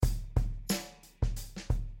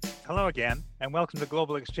Hello again, and welcome to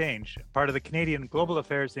Global Exchange, part of the Canadian Global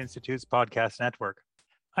Affairs Institute's podcast network.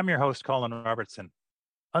 I'm your host, Colin Robertson.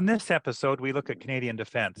 On this episode, we look at Canadian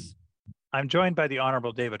defence. I'm joined by the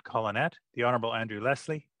Honourable David Collenette, the Honourable Andrew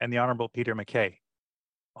Leslie, and the Honourable Peter MacKay.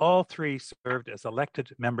 All three served as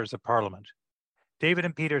elected members of Parliament. David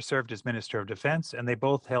and Peter served as Minister of Defence, and they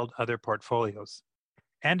both held other portfolios.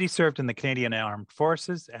 Andy served in the Canadian Armed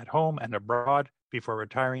Forces at home and abroad before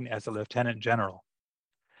retiring as a Lieutenant General.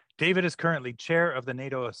 David is currently chair of the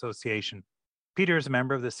NATO Association. Peter is a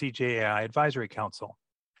member of the CJAI Advisory Council.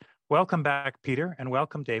 Welcome back, Peter, and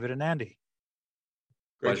welcome, David and Andy.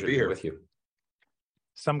 Great to be here with you.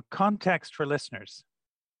 Some context for listeners.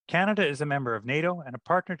 Canada is a member of NATO and a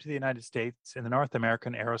partner to the United States in the North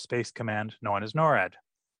American Aerospace Command, known as NORAD.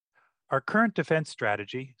 Our current defense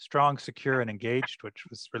strategy, Strong, Secure, and Engaged, which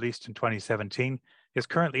was released in 2017, is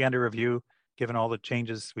currently under review given all the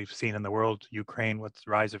changes we've seen in the world, Ukraine with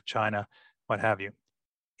the rise of China, what have you.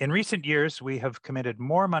 In recent years, we have committed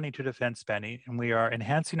more money to defense spending, and we are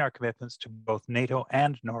enhancing our commitments to both NATO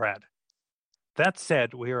and NORAD. That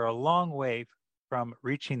said, we are a long way from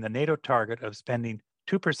reaching the NATO target of spending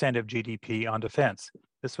 2% of GDP on defense.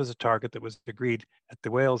 This was a target that was agreed at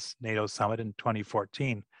the Wales NATO summit in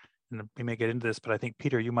 2014. And we may get into this, but I think,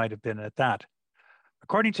 Peter, you might have been at that.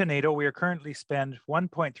 According to NATO, we are currently spend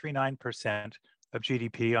 1.39% of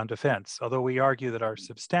GDP on defense, although we argue that our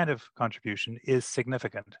substantive contribution is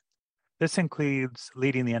significant. This includes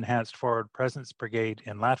leading the Enhanced Forward Presence Brigade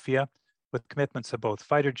in Latvia, with commitments of both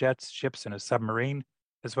fighter jets, ships, and a submarine,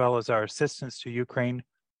 as well as our assistance to Ukraine,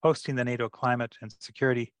 hosting the NATO Climate and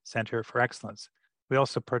Security Center for Excellence. We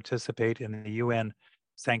also participate in the UN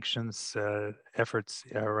sanctions efforts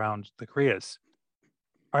around the Koreas.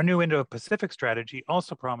 Our new Indo-Pacific strategy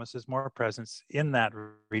also promises more presence in that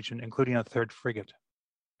region, including a third frigate.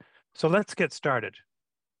 So let's get started.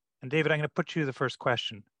 And David, I'm going to put you the first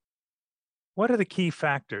question. What are the key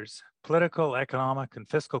factors, political, economic, and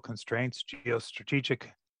fiscal constraints, geostrategic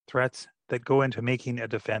threats that go into making a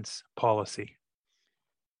defense policy?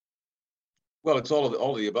 Well, it's all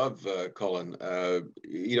of the above, Colin.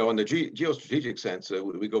 In the geostrategic sense,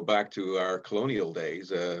 we go back to our colonial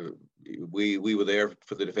days. We were there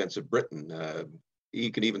for the defense of Britain.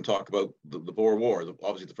 You can even talk about the Boer War,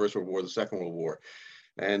 obviously the First World War, the Second World War.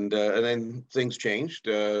 And then things changed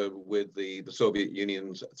with the Soviet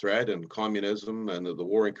Union's threat and communism and the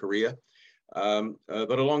war in Korea.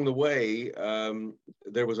 But along the way,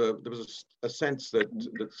 there was a sense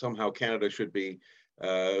that somehow Canada should be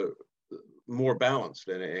more balanced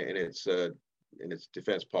in its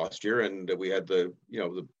defense posture, and we had the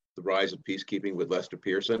rise of peacekeeping with Lester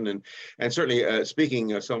Pearson, and certainly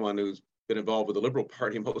speaking as someone who's been involved with the Liberal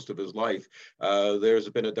Party most of his life, there's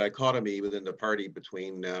been a dichotomy within the party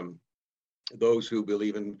between those who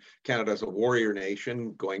believe in Canada as a warrior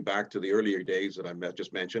nation, going back to the earlier days that I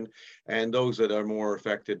just mentioned, and those that are more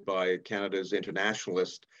affected by Canada's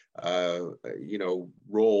internationalist,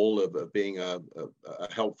 role of being a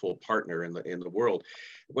helpful partner in the world.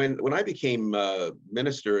 When I became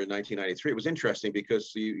minister in 1993, it was interesting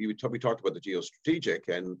because we talked about the geostrategic,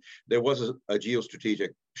 and there was a geostrategic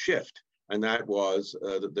shift, and that was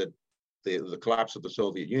that the collapse of the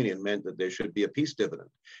Soviet Union meant that there should be a peace dividend.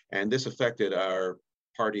 And this affected our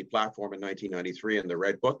party platform in 1993 in the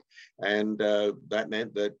Red Book. And that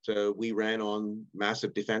meant that we ran on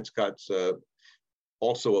massive defense cuts,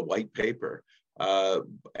 also a white paper,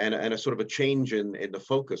 and a sort of a change in the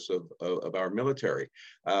focus of our military.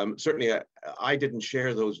 Certainly, I didn't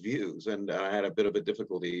share those views, and I had a bit of a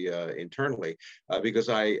difficulty internally because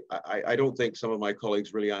I don't think some of my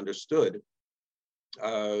colleagues really understood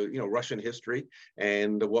Russian history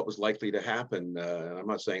and what was likely to happen. I'm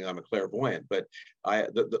not saying I'm a clairvoyant, but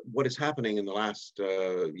what is happening in the last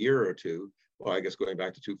year or two, well, I guess going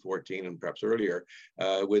back to 2014 and perhaps earlier,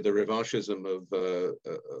 with the revanchism of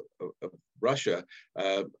Russia,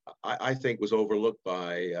 I think was overlooked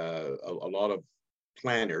by a lot of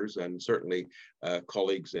planners and certainly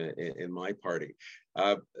colleagues in my party.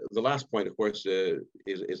 The last point, of course, is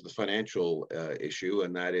the financial issue,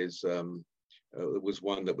 and that is it was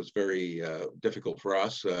one that was very difficult for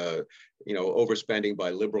us. Overspending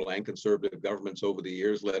by Liberal and Conservative governments over the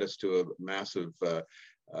years led us to a massive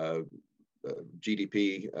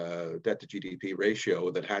GDP, debt to GDP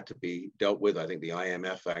ratio that had to be dealt with. I think the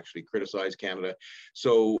IMF actually criticized Canada.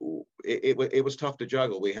 So it was tough to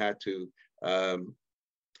juggle. We had to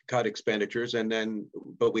cut expenditures,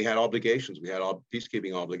 but we had obligations. We had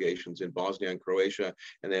peacekeeping obligations in Bosnia and Croatia,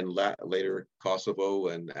 and then later Kosovo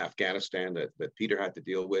and Afghanistan that Peter had to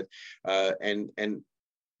deal with. And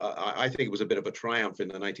I think it was a bit of a triumph in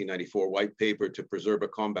the 1994 white paper to preserve a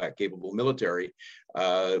combat-capable military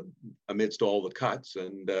amidst all the cuts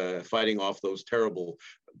and fighting off those terrible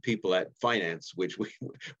people at finance, which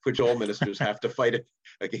all ministers have to fight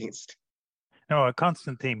against. No, a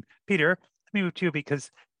constant theme. Peter, let me move to you because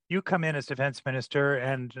you come in as defense minister,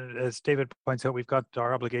 and as David points out, we've got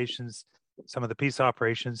our obligations, some of the peace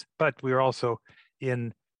operations, but we are also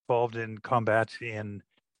involved in combat in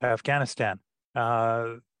Afghanistan.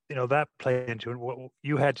 That played into what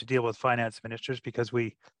you had to deal with finance ministers because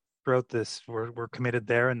we, throughout this, we're committed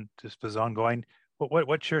there, and this was ongoing.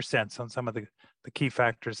 What's your sense on some of the key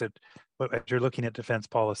factors that as you're looking at defense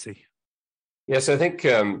policy? Yes, I think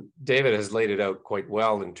David has laid it out quite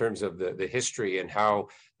well in terms of the history and how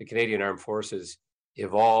the Canadian Armed Forces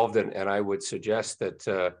evolved. And I would suggest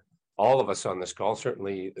that all of us on this call,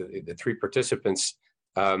 certainly the three participants,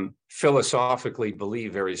 philosophically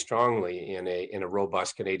believe very strongly in a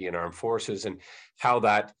robust Canadian Armed Forces, and how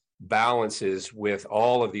that balances with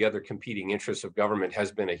all of the other competing interests of government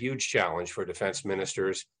has been a huge challenge for defense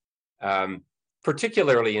ministers,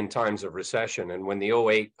 particularly in times of recession. And when the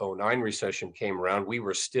 08-09 recession came around, we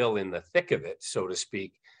were still in the thick of it, so to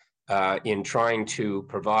speak, in trying to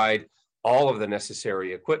provide all of the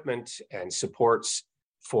necessary equipment and supports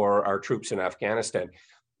for our troops in Afghanistan.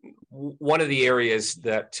 One of the areas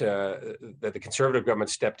that the Conservative government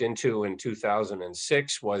stepped into in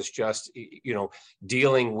 2006 was just,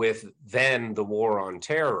 dealing with then the war on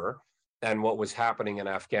terror and what was happening in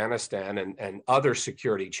Afghanistan and other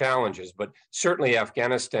security challenges. But certainly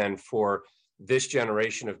Afghanistan for this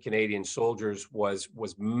generation of Canadian soldiers was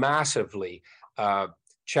massively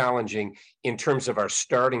challenging in terms of our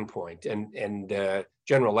starting point. And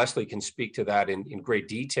General Leslie can speak to that in great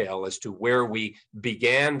detail as to where we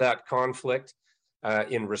began that conflict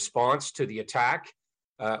in response to the attack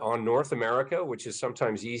on North America, which is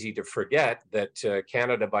sometimes easy to forget that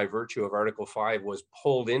Canada, by virtue of Article 5, was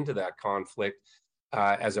pulled into that conflict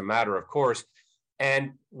as a matter of course.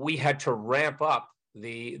 And we had to ramp up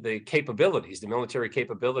the capabilities, the military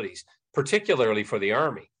capabilities, particularly for the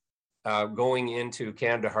Army. Going into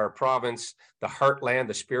Kandahar province, the heartland,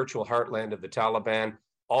 the spiritual heartland of the Taliban,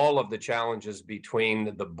 all of the challenges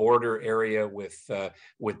between the border area with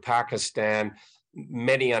Pakistan,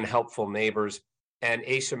 many unhelpful neighbors, and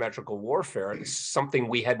asymmetrical warfare is something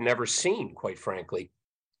we had never seen, quite frankly.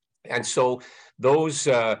 And so those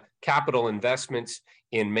capital investments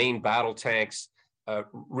in main battle tanks,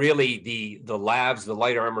 really the LAVs, the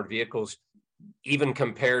light armored vehicles, even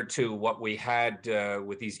compared to what we had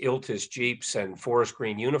with these Iltis Jeeps and forest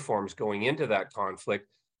green uniforms going into that conflict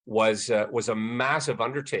was a massive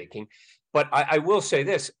undertaking. But I will say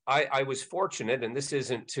this, I was fortunate, and this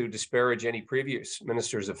isn't to disparage any previous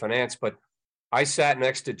ministers of finance, but I sat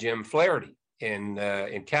next to Jim Flaherty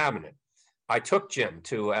in cabinet. I took Jim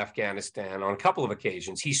to Afghanistan on a couple of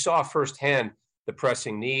occasions. He saw firsthand the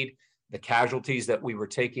pressing need, the casualties that we were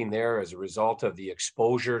taking there as a result of the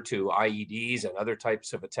exposure to IEDs and other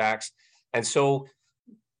types of attacks. And so,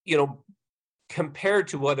 compared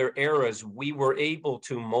to other eras, we were able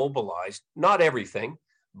to mobilize, not everything,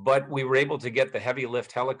 but we were able to get the heavy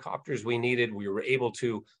lift helicopters we needed. We were able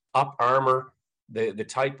to up armor the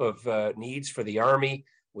type of needs for the Army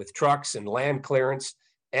with trucks and land clearance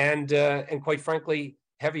and quite frankly,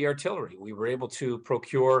 heavy artillery. We were able to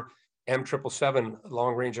procure M777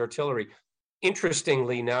 long-range artillery.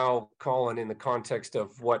 Interestingly now, Colin, in the context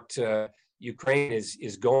of what Ukraine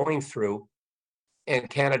is going through and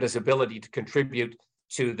Canada's ability to contribute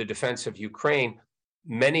to the defense of Ukraine,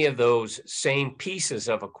 many of those same pieces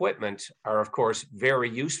of equipment are, of course, very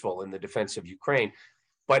useful in the defense of Ukraine.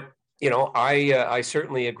 But I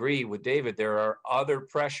certainly agree with David. There are other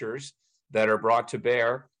pressures that are brought to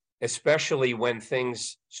bear, especially when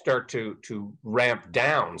things start to ramp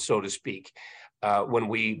down, so to speak. When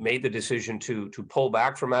we made the decision to pull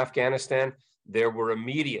back from Afghanistan, there were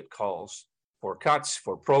immediate calls for cuts,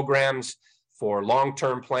 for programs, for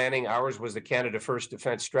long-term planning. Ours was the Canada First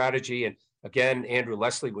Defense Strategy. And again, Andrew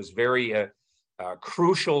Leslie was very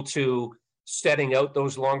crucial to setting out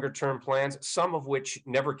those longer-term plans, some of which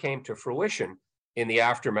never came to fruition in the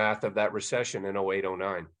aftermath of that recession in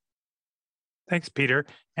 08-09. Thanks, Peter.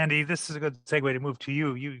 Andy, this is a good segue to move to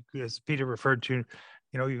you. You, as Peter referred to,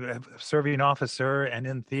 you have a serving officer and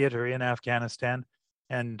in theater in Afghanistan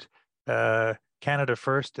and Canada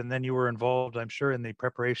First, and then you were involved, I'm sure, in the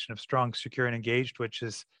preparation of Strong, Secure, and Engaged, which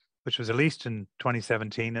was released in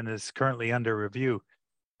 2017 and is currently under review.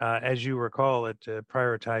 As you recall, it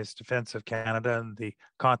prioritized defense of Canada and the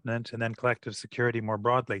continent, and then collective security more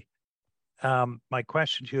broadly. My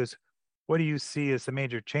question to you is, what do you see as the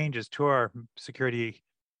major changes to our security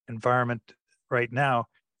environment right now?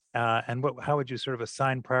 And how would you sort of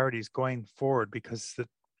assign priorities going forward? Because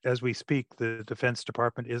as we speak, the Defense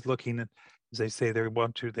Department is looking at, as they say,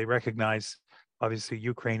 they recognize obviously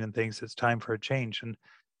Ukraine and things. It's time for a change. And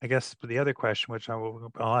I guess the other question, which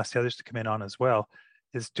I'll ask the others to come in on as well,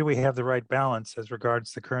 is do we have the right balance as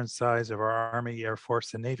regards the current size of our Army, Air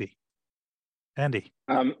Force, and Navy? Andy.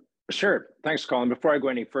 Sure. Thanks, Colin. Before I go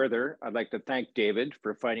any further, I'd like to thank David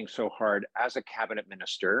for fighting so hard as a cabinet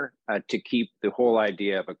minister to keep the whole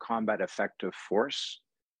idea of a combat effective force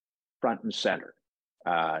front and center.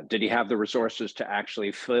 Did he have the resources to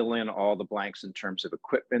actually fill in all the blanks in terms of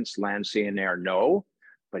equipments, land, sea, and air? No,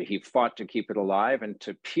 but he fought to keep it alive. And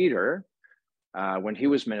to Peter, when he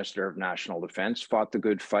was Minister of National Defense, fought the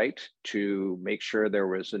good fight to make sure there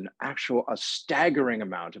was a staggering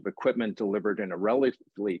amount of equipment delivered in a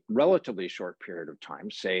relatively short period of time,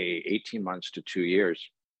 say 18 months to 2 years.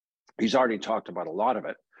 He's already talked about a lot of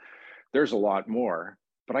it. There's a lot more.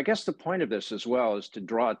 But I guess the point of this as well is to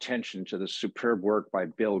draw attention to the superb work by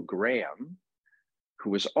Bill Graham, who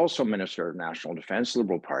was also Minister of National Defense,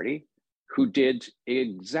 Liberal Party, who did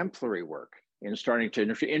exemplary work in starting to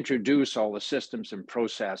introduce all the systems and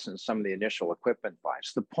process and some of the initial equipment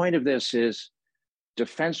buys. The point of this is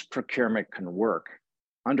defense procurement can work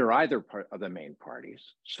under either part of the main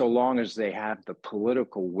parties, so long as they have the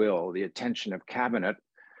political will, the attention of cabinet,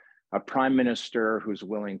 a prime minister who's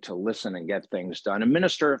willing to listen and get things done, a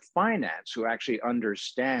minister of finance who actually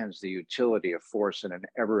understands the utility of force in an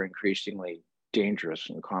ever increasingly dangerous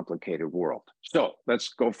and complicated world. So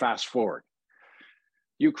let's go fast forward.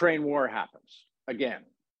 Ukraine war happens again.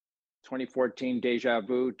 2014 deja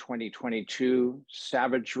vu, 2022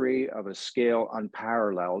 savagery of a scale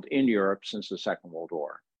unparalleled in Europe since the Second World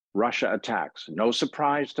War. Russia attacks. No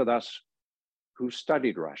surprise to us who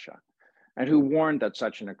studied Russia and who warned that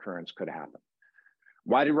such an occurrence could happen.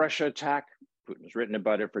 Why did Russia attack? Putin's written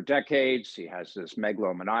about it for decades. He has this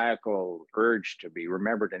megalomaniacal urge to be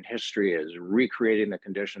remembered in history as recreating the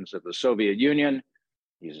conditions of the Soviet Union.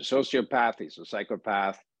 He's a sociopath, he's a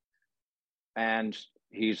psychopath, and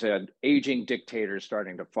he's an aging dictator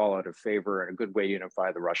starting to fall out of favor. And a good way to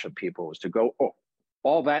unify the Russian people was to go,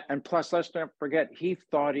 all that. And plus, let's not forget, he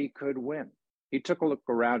thought he could win. He took a look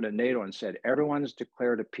around at NATO and said, everyone's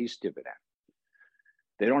declared a peace dividend.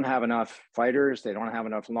 They don't have enough fighters. They don't have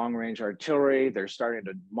enough long-range artillery. They're starting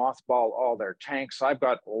to mothball all their tanks. I've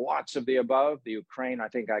got lots of the above. The Ukraine, I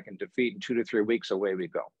think I can defeat in 2 to 3 weeks. Away we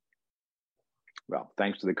go. Well,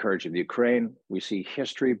 thanks to the courage of the Ukraine, we see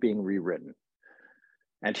history being rewritten.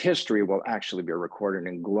 And history will actually be recorded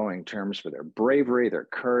in glowing terms for their bravery, their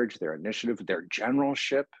courage, their initiative, their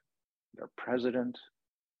generalship, their president.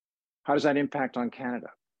 How does that impact on Canada?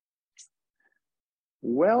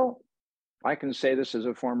 Well, I can say this as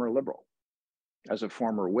a former Liberal, as a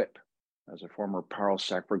former whip, as a former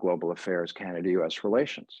Parlsec for Global Affairs, Canada-US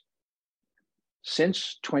relations.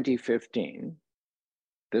 Since 2015,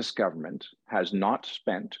 this government has not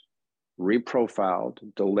spent, reprofiled,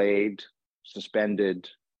 delayed, suspended,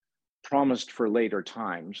 promised for later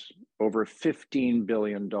times over $15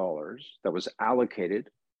 billion that was allocated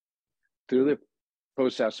through the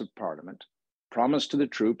process of Parliament, promised to the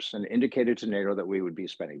troops and indicated to NATO that we would be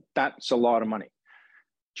spending. That's a lot of money.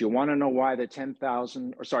 Do you want to know why the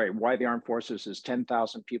why the armed forces is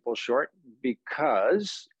 10,000 people short?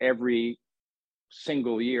 Because every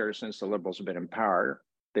single year since the Liberals have been in power,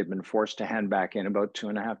 they've been forced to hand back in about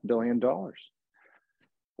 $2.5 billion.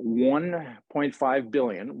 $1.5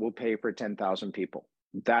 billion will pay for 10,000 people.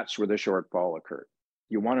 That's where the shortfall occurred.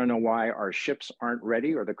 You want to know why our ships aren't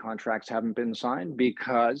ready or the contracts haven't been signed?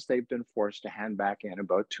 Because they've been forced to hand back in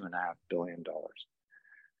about $2.5 billion.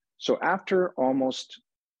 So after almost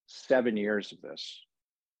 7 years of this,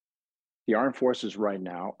 the armed forces right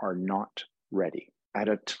now are not ready at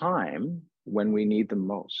a time when we need them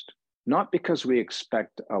most. Not because we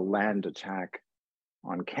expect a land attack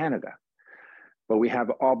on Canada, but we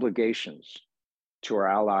have obligations to our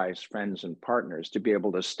allies, friends, and partners to be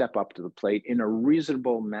able to step up to the plate in a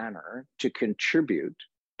reasonable manner to contribute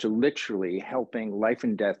to literally helping life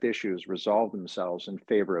and death issues resolve themselves in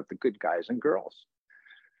favor of the good guys and girls.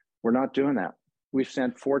 We're not doing that. We've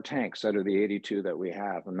sent 4 tanks out of the 82 that we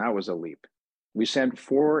have, and that was a leap. We sent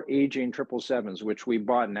 4 aging 777s, which we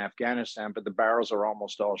bought in Afghanistan, but the barrels are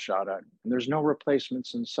almost all shot out, and there's no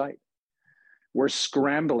replacements in sight. We're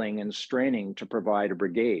scrambling and straining to provide a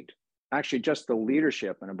brigade, actually just the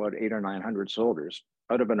leadership and about 800 or 900 soldiers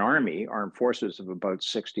out of an army, armed forces of about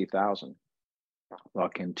 60,000.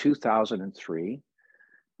 Look, in 2003,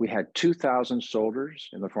 we had 2,000 soldiers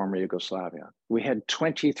in the former Yugoslavia. We had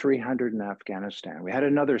 2,300 in Afghanistan. We had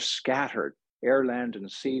another scattered air, land,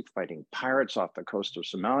 and sea, fighting pirates off the coast of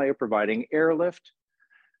Somalia, providing airlift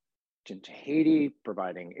into Haiti,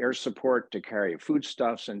 providing air support to carry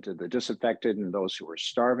foodstuffs into the disaffected and those who are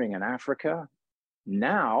starving in Africa.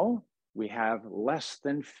 Now we have less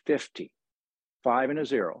than 50, 5 and a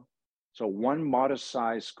 0. So one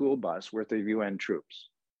modest-sized school bus worth of UN troops.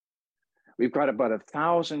 We've got about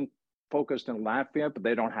 1,000 focused in Latvia, but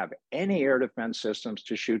they don't have any air defense systems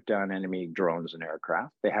to shoot down enemy drones and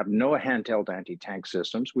aircraft. They have no handheld anti-tank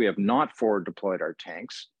systems. We have not forward deployed our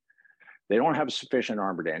tanks. They don't have sufficient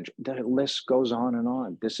armored engine. The list goes on and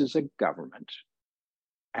on. This is a government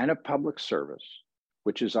and a public service,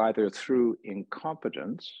 which is either through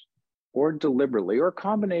incompetence or deliberately, or a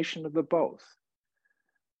combination of the both,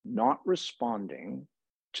 not responding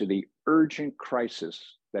to the urgent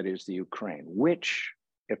crisis that is the Ukraine, which,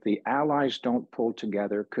 if the allies don't pull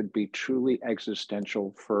together, could be truly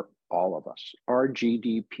existential for all of us. Our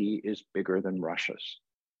GDP is bigger than Russia's.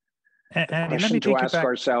 The question to ask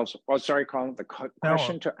ourselves, oh, sorry, Colin, the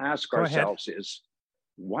question to ask ourselves is,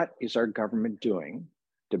 what is our government doing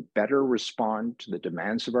to better respond to the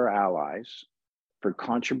demands of our allies for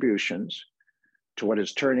contributions to what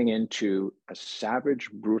is turning into a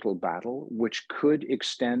savage, brutal battle, which could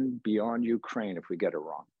extend beyond Ukraine if we get it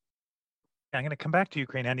wrong? I'm going to come back to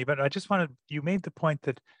Ukraine, Andy, but I just wanted, you made the point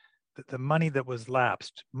that the money that was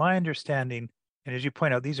lapsed, my understanding, and as you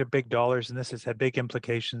point out, these are big dollars, and this has had big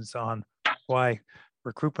implications on why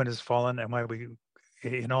recruitment has fallen and why we,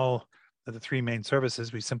 in all of the three main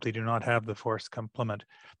services, we simply do not have the force complement.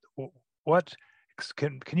 What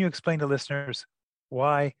can you explain to listeners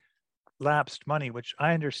why lapsed money, which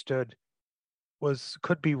I understood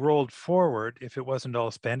could be rolled forward if it wasn't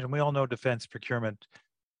all spent, and we all know defense procurement,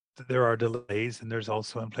 there are delays and there's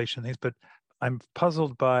also inflation things, but I'm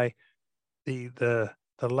puzzled by the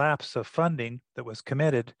lapse of funding that was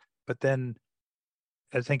committed, but then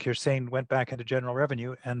I think you're saying went back into general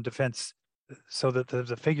revenue and defense, so that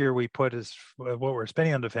the figure we put is what we're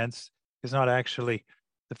spending on defense is not actually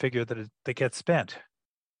the figure that gets spent.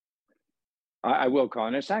 I will,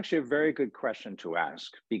 Colin. It's actually a very good question to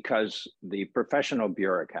ask, because the professional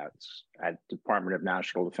bureaucrats at Department of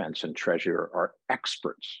National Defense and Treasury are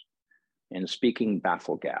experts in speaking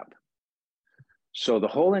bafflegab. So the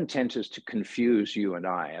whole intent is to confuse you and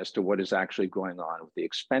I as to what is actually going on with the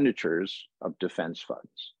expenditures of defense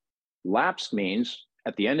funds. Lapsed means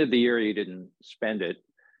at the end of the year, you didn't spend it,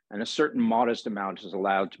 and a certain modest amount is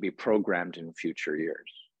allowed to be programmed in future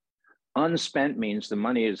years. Unspent means the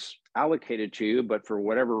money is allocated to you, but for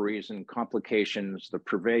whatever reason, complications, the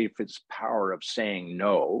pervasive power of saying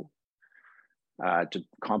no to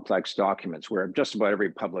complex documents, where just about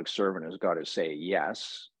every public servant has got to say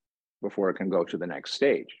yes before it can go to the next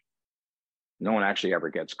stage. No one actually ever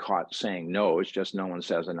gets caught saying no, it's just no one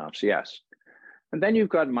says enough yes. And then you've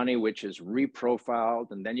got money which is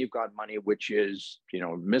reprofiled, and then you've got money which is,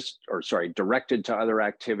 directed to other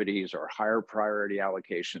activities or higher priority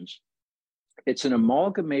allocations. It's an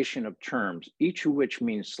amalgamation of terms, each of which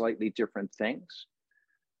means slightly different things.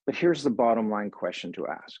 But here's the bottom line question to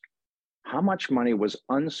ask. How much money was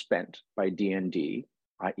unspent by DND,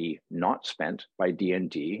 i.e. not spent by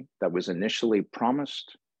DND, that was initially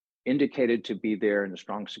promised, indicated to be there and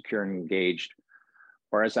strong, secure, and engaged,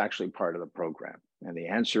 or as actually part of the program? And the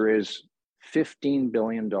answer is $15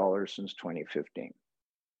 billion since 2015.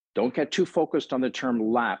 Don't get too focused on the term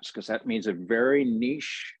lapse, because that means a very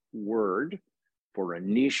niche word for a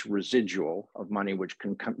niche residual of money which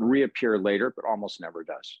can reappear later, but almost never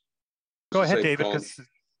does. Go ahead, David,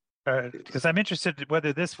 because I'm interested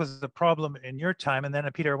whether this was a problem in your time. And then,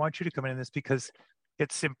 Peter, I want you to come in this because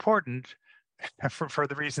it's important for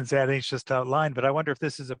the reasons Andy's just outlined. But I wonder if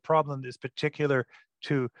this is a problem that's particular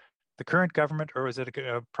to the current government, or is it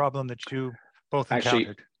a problem that you both encountered?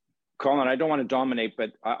 Actually, Colin, I don't want to dominate,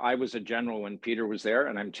 but I was a general when Peter was there,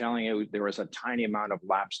 and I'm telling you, there was a tiny amount of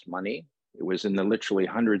lapsed money. It was in the literally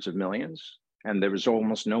hundreds of millions, and there was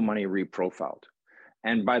almost no money reprofiled.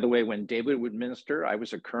 And by the way, when David would minister, I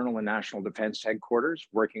was a colonel in National Defense Headquarters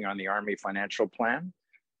working on the Army Financial Plan,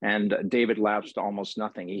 and David lapsed almost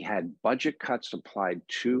nothing. He had budget cuts applied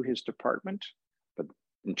to his department, but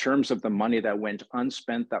in terms of the money that went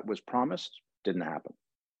unspent that was promised, didn't happen.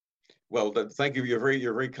 Well, thank you. You're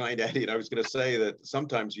very kind, Andy. And I was going to say that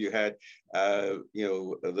sometimes you had,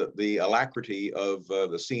 the alacrity of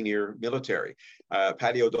the senior military.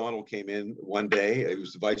 Paddy O'Donnell came in one day. He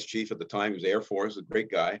was the vice chief at the time. He was Air Force, a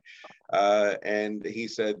great guy. And he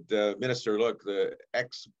said, Minister, look, the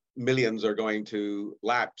X millions are going to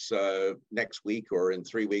lapse next week or in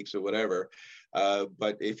 3 weeks or whatever.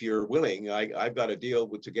 But if you're willing, I've got a deal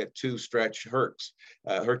to get 2 stretch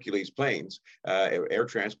Hercules planes, air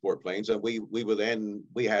transport planes, and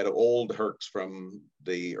we had old Hercs from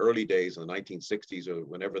the early days in the 1960s or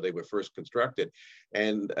whenever they were first constructed,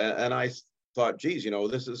 and I thought, geez,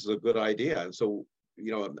 this is a good idea, and so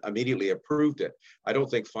immediately approved it. I don't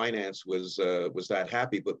think finance was that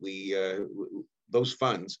happy, but those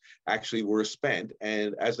funds actually were spent,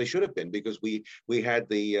 and as they should have been, because we had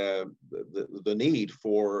the need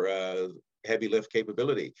for heavy lift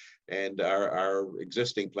capability, and our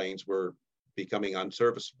existing planes were becoming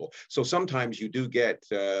unserviceable. So sometimes you do get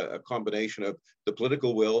a combination of the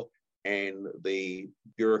political will and the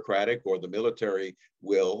bureaucratic or the military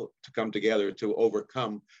will to come together to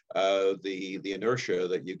overcome the inertia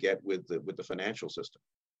that you get with the financial system.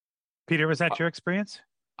 Peter, was that your experience?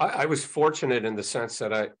 I was fortunate in the sense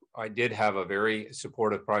that I did have a very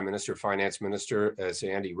supportive Prime Minister, Finance Minister, as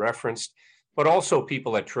Andy referenced, but also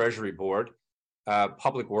people at Treasury Board.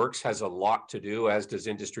 Public Works has a lot to do, as does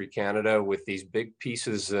Industry Canada, with these big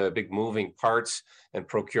pieces, big moving parts and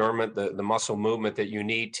procurement, the muscle movement that you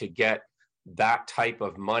need to get that type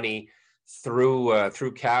of money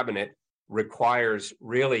through cabinet requires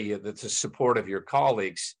really the support of your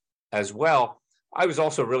colleagues as well. I was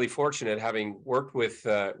also really fortunate, having worked with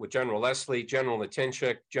General Leslie, General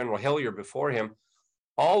Natinchuk, General Hillier before him,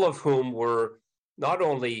 all of whom were not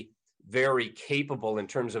only very capable in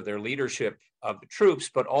terms of their leadership of the troops,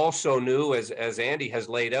 but also knew, as Andy has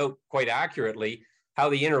laid out quite accurately, how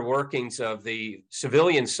the inner workings of the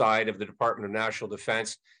civilian side of the Department of National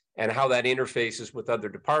Defense and how that interfaces with other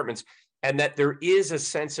departments, and that there is a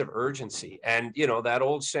sense of urgency. And, that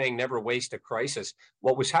old saying, never waste a crisis.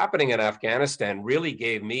 What was happening in Afghanistan really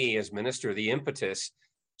gave me, as minister, the impetus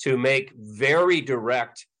to make very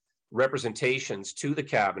direct representations to the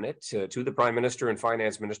cabinet, to the Prime Minister and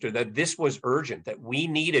Finance Minister, that this was urgent, that we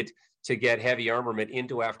needed to get heavy armament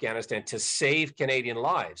into Afghanistan to save Canadian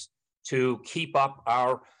lives, to keep up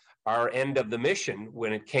our end of the mission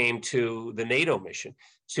when it came to the NATO mission,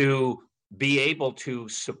 to be able to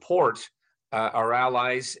support our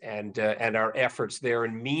allies and our efforts there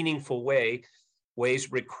in meaningful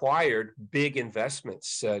ways required big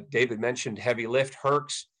investments. David mentioned heavy lift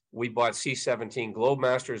Hercs. We bought C-17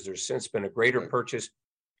 Globemasters. There's since been a greater purchase.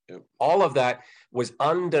 Yep. All of that was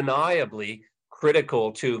undeniably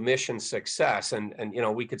critical to mission success. And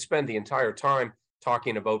we could spend the entire time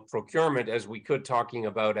talking about procurement as we could talking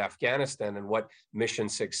about Afghanistan and what mission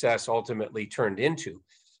success ultimately turned into.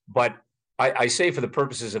 But I say, for the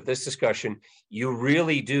purposes of this discussion, you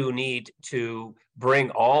really do need to bring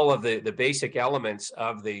all of the basic elements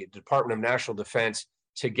of the Department of National Defense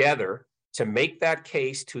together to make that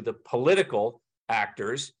case to the political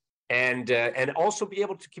actors and also be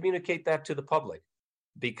able to communicate that to the public.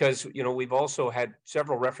 Because, we've also had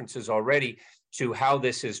several references already to how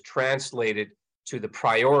this is translated to the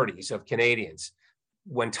priorities of Canadians.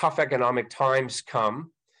 When tough economic times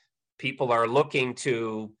come, people are looking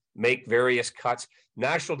to make various cuts.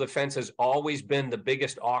 National defense has always been the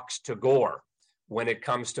biggest ox to gore when it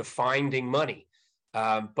comes to finding money.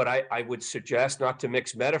 But I would suggest, not to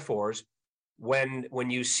mix metaphors, when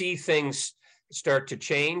you see things start to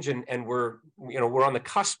change and we're on the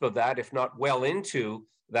cusp of that, if not well into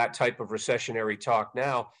that type of recessionary talk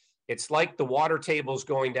now, it's like the water tables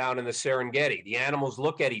going down in the Serengeti. The animals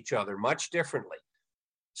look at each other much differently.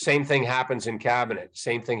 Same thing happens in cabinet.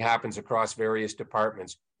 Same thing happens across various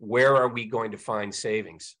departments. Where are we going to find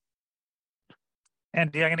savings?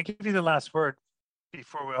 Andy, I'm going to give you the last word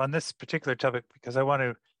on this particular topic, because I want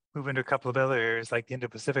to move into a couple of other areas like the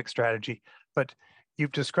Indo-Pacific strategy. But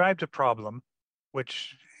you've described a problem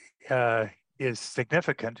which is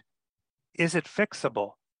significant. Is it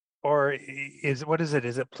fixable? Or what is it?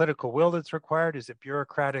 Is it political will that's required? Is it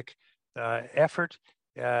bureaucratic effort?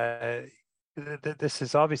 This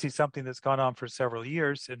is obviously something that's gone on for several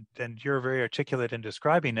years, and you're very articulate in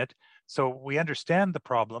describing it. So we understand the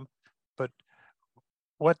problem, but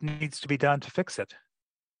what needs to be done to fix it?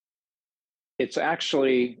 It's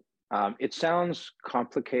actually, it sounds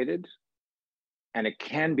complicated, and it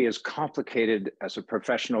can be as complicated as a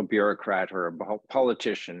professional bureaucrat or a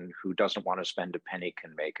politician who doesn't want to spend a penny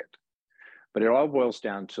can make it. But it all boils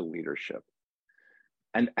down to leadership.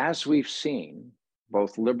 And as we've seen,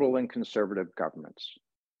 both liberal and conservative governments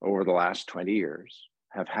over the last 20 years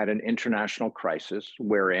have had an international crisis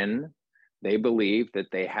wherein they believed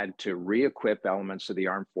that they had to re-equip elements of the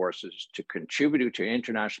armed forces to contribute to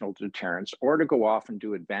international deterrence, or to go off and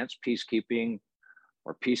do advanced peacekeeping,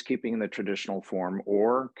 or peacekeeping in the traditional form,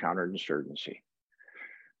 or counterinsurgency.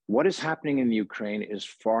 What is happening in Ukraine is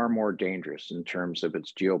far more dangerous in terms of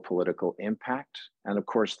its geopolitical impact. And of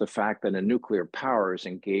course, the fact that a nuclear power is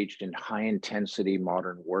engaged in high intensity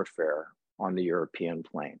modern warfare on the European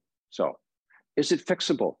plain. So is it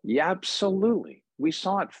fixable? Yeah, absolutely. We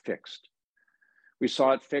saw it fixed. We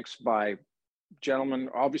saw it fixed by gentlemen,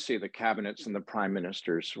 obviously the cabinets and the prime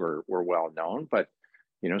ministers were well known, but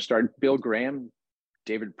started Bill Graham,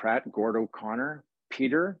 David Pratt, Gord O'Connor,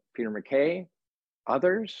 Peter MacKay,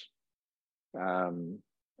 others.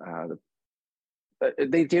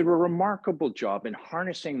 They did a remarkable job in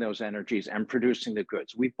harnessing those energies and producing the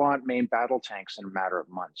goods. We bought main battle tanks in a matter of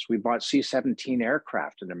months. We bought C-17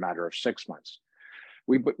 aircraft in a matter of 6 months.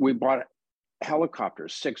 We bought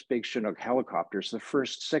helicopters, 6 big Chinook helicopters, the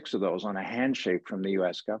first 6 of those on a handshake from the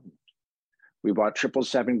US government. We bought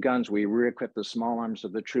 777 guns. We re-equipped the small arms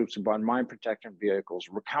of the troops and bought mine protection vehicles,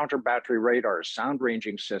 counter battery radars, sound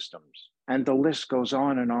ranging systems, and the list goes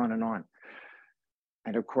on and on and on.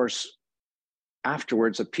 And of course,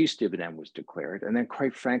 afterwards, a peace dividend was declared. And then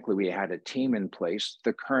quite frankly, we had a team in place,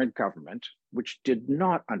 the current government, which did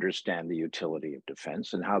not understand the utility of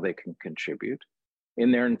defense and how they can contribute.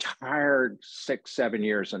 In their entire 6-7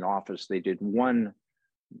 years in office, they did one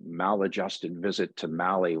maladjusted visit to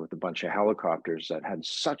Mali with a bunch of helicopters that had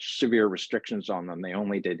such severe restrictions on them. They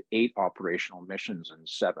only did 8 operational missions in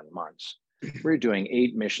 7 months. We're doing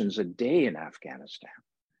 8 missions a day in Afghanistan.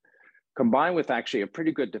 Combined with actually a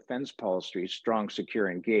pretty good defense policy, strong, secure,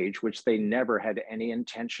 engage, which they never had any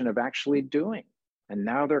intention of actually doing. And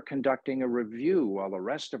now they're conducting a review while the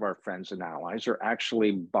rest of our friends and allies are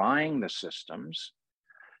actually buying the systems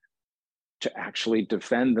to actually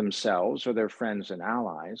defend themselves or their friends and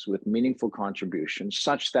allies with meaningful contributions,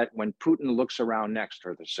 such that when Putin looks around next,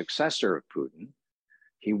 or the successor of Putin,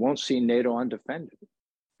 he won't see NATO undefended.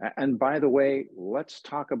 And by the way, let's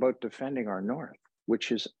talk about defending our north,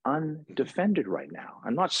 which is undefended right now.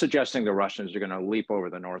 I'm not suggesting the Russians are going to leap over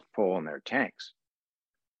the North Pole in their tanks.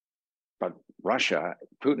 But Russia,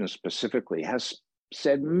 Putin specifically, has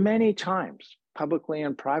said many times, publicly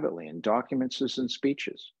and privately, in documents and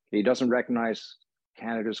speeches, he doesn't recognize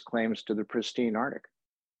Canada's claims to the pristine Arctic.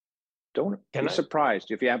 Don't be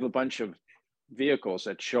surprised if you have a bunch of vehicles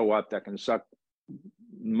that show up that can suck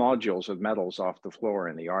modules of metals off the floor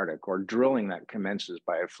in the Arctic, or drilling that commences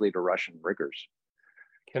by a fleet of Russian riggers.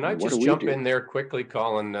 Can I just jump in there quickly,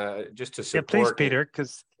 Colin, just to support? Yeah, please, Peter,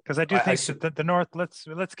 because I do think that the North,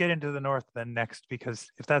 let's get into the North then next, because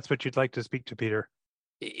if that's what you'd like to speak to, Peter.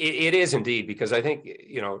 It is indeed, because I think,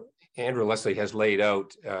 Andrew Leslie has laid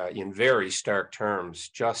out in very stark terms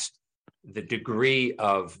just the degree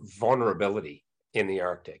of vulnerability in the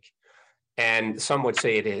Arctic. And some would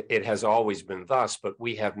say it has always been thus, but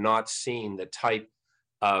we have not seen the type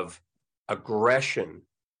of aggression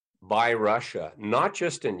by Russia, not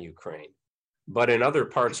just in Ukraine, but in other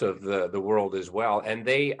parts of the world as well. And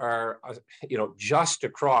they are, just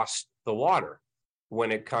across the water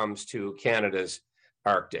when it comes to Canada's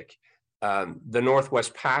Arctic. The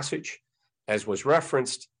Northwest Passage, as was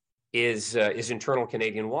referenced, is internal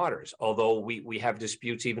Canadian waters, although we have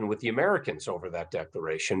disputes even with the Americans over that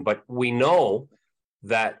declaration. But we know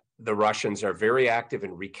that the Russians are very active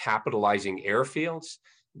in recapitalizing airfields.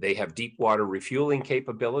 They have deep water refueling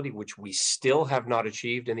capability, which we still have not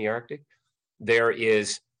achieved in the Arctic. There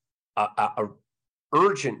is a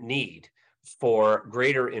urgent need for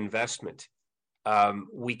greater investment.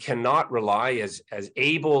 We cannot rely, as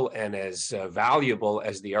able and as valuable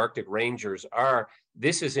as the Arctic Rangers are,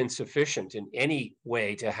 this is insufficient in any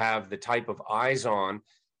way to have the type of eyes on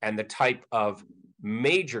and the type of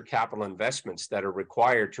major capital investments that are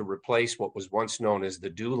required to replace what was once known as the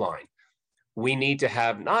DEW line. We need to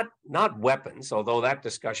have not weapons, although that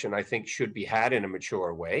discussion I think should be had in a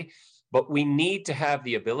mature way, but we need to have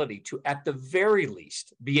the ability to, at the very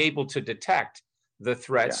least, be able to detect the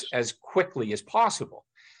threats as quickly as possible.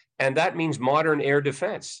 And that means modern air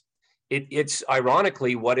defense. It's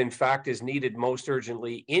ironically what in fact is needed most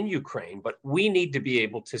urgently in Ukraine, but we need to be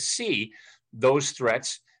able to see those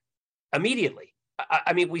threats immediately.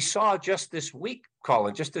 I mean, we saw just this week,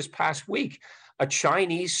 Colin, just this past week, a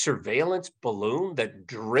Chinese surveillance balloon that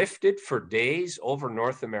drifted for days over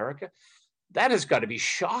North America. That has got to be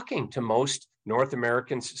shocking to most North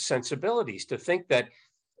Americans' sensibilities, to think that,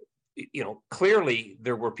 clearly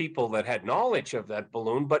there were people that had knowledge of that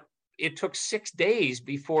balloon, but it took 6 days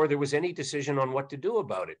before there was any decision on what to do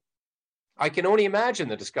about it. I can only imagine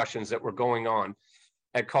the discussions that were going on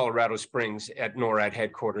at Colorado Springs at NORAD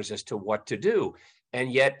headquarters as to what to do.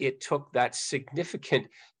 And yet it took that significant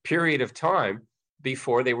period of time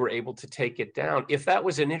before they were able to take it down. If that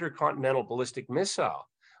was an intercontinental ballistic missile,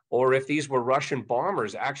 or if these were Russian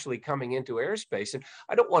bombers actually coming into airspace. And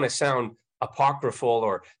I don't want to sound apocryphal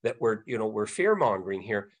or that we're fear-mongering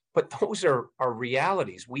here, but those are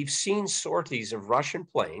realities. We've seen sorties of Russian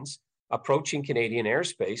planes approaching Canadian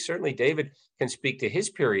airspace. Certainly David can speak to his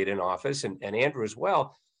period in office, and Andrew as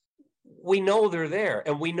well. We know they're there,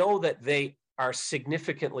 and we know that they are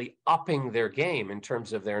significantly upping their game in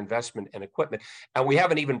terms of their investment and equipment. And we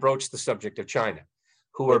haven't even broached the subject of China,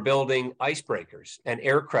 who are building icebreakers and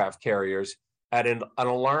aircraft carriers at an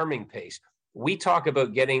alarming pace. We talk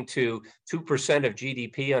about getting to 2% of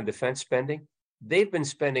GDP on defense spending. They've been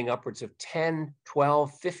spending upwards of 10,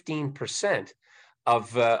 12, 15%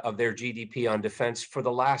 of their GDP on defense for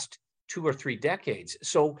the last 2 or 3 decades.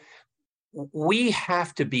 So we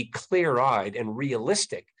have to be clear-eyed and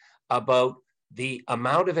realistic about the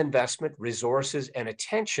amount of investment, resources, and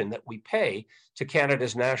attention that we pay to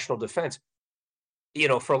Canada's national defense.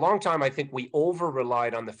 For a long time, I think we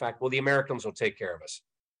over-relied on the fact, well, the Americans will take care of us.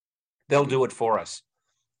 They'll do it for us.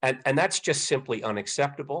 And that's just simply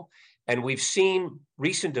unacceptable. And we've seen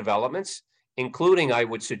recent developments, including, I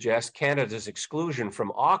would suggest, Canada's exclusion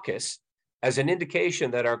from AUKUS as an indication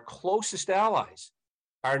that our closest allies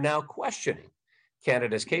are now questioning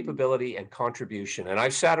Canada's capability and contribution. And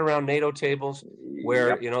I've sat around NATO tables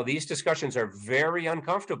where, these discussions are very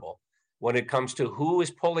uncomfortable when it comes to who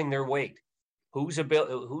is pulling their weight, who's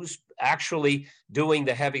actually doing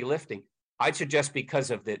the heavy lifting. I'd suggest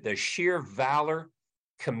because of the sheer valor,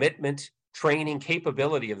 commitment, training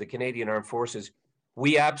capability of the Canadian Armed Forces,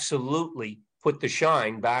 we absolutely put the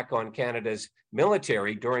shine back on Canada's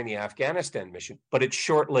military during the Afghanistan mission, but it's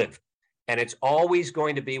short-lived. And it's always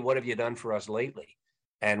going to be, what have you done for us lately?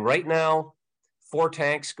 And right now, 4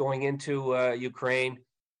 tanks going into Ukraine,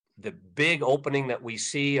 the big opening that we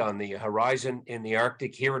see on the horizon in the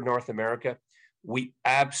Arctic here in North America, we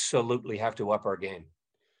absolutely have to up our game.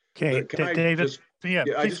 Okay, David,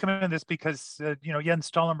 please come in this because, Jens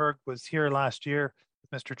Stoltenberg was here last year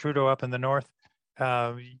with Mr. Trudeau up in the north.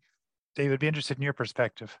 David, be interested in your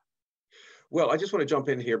perspective. Well, I just want to jump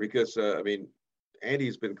in here because,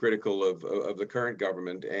 Andy's been critical of the current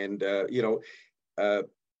government, and I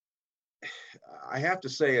have to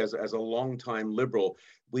say, as a longtime Liberal,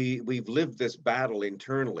 we've lived this battle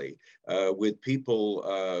internally with people,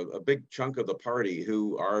 a big chunk of the party,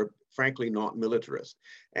 who are frankly not militarist,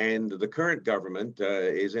 and the current government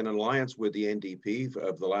is in alliance with the NDP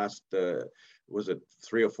of the last. Was it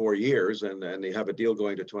 3 or 4 years, and they have a deal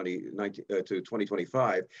going to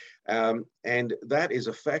 2025, and that is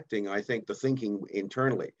affecting, I think, the thinking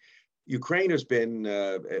internally. Ukraine has been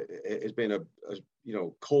a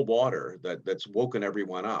cold water that's woken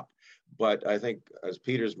everyone up, but I think, as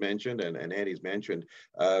Peter's mentioned and Andy's mentioned,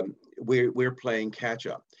 we're playing catch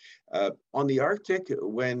up. On the Arctic,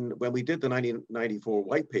 when we did the 1994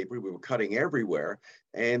 white paper, we were cutting everywhere,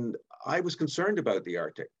 and I was concerned about the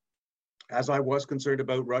Arctic, as I was concerned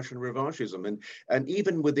about Russian revanchism. And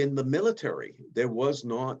even within the military, there was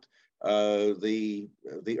not the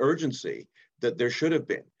urgency that there should have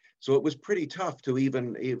been. So it was pretty tough to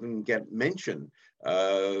even get mention,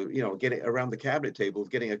 getting around the cabinet table,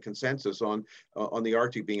 getting a consensus on the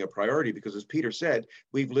Arctic being a priority, because, as Peter said,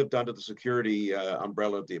 we've lived under the security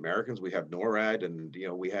umbrella of the Americans. We have NORAD, and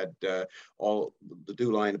we had all the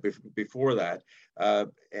DO line before that,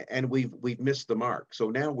 and we've missed the mark.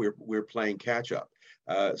 So now we're playing catch up.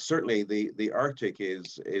 Certainly, the Arctic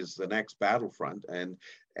is the next battlefront, and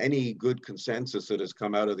any good consensus that has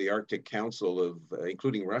come out of the Arctic Council of,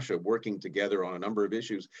 including Russia, working together on a number of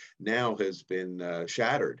issues, now has been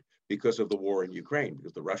shattered because of the war in Ukraine,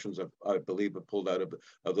 because the Russians, I believe, have pulled out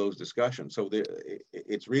of those discussions. So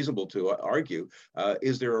it's reasonable to argue,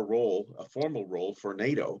 is there a formal role for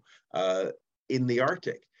NATO in the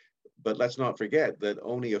Arctic? But let's not forget that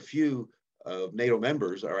only a few of NATO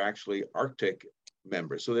members are actually Arctic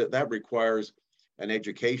members. So that requires an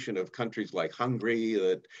education of countries like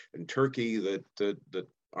Hungary and Turkey that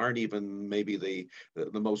aren't even maybe the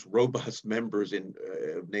most robust members in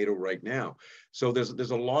NATO right now. So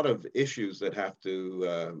there's a lot of issues that have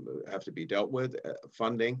to be dealt with,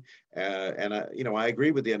 funding, and I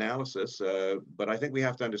agree with the analysis, but I think we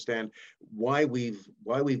have to understand why we've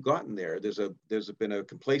gotten there. There's been a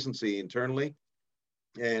complacency internally,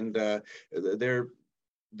 and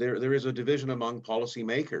there is a division among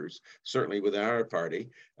policymakers, certainly within our party,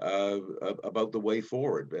 about the way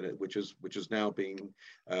forward, which is now being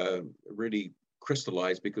really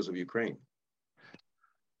crystallized because of Ukraine.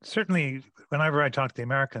 Certainly, whenever I talk to the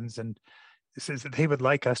Americans, and this is that they would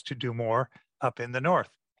like us to do more up in the north,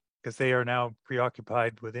 because they are now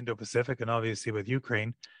preoccupied with Indo-Pacific and obviously with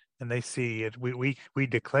Ukraine, and they see it. We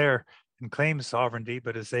declare and claim sovereignty,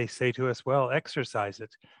 but as they say to us, well, exercise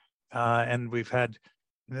it. And we've had,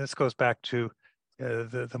 and this goes back to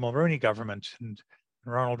the Mulroney government and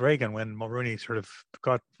Ronald Reagan, when Mulroney sort of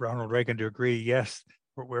got Ronald Reagan to agree, yes,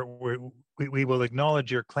 we will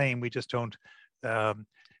acknowledge your claim, we just don't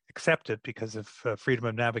accept it because of freedom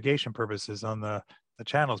of navigation purposes on the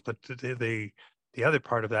channels. But the other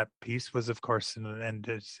part of that piece was, of course, and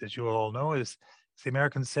as you all know, is the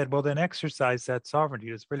Americans said, well, then exercise that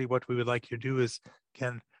sovereignty. It's really what we would like you to do is,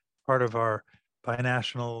 can part of our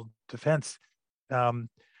binational defense.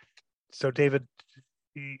 So David,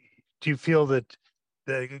 do you feel that,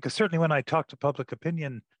 because certainly when I talk to public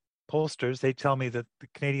opinion pollsters, they tell me that the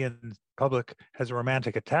Canadian public has a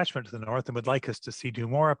romantic attachment to the North and would like us to do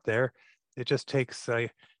more up there. It just takes,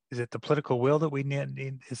 is it the political will that we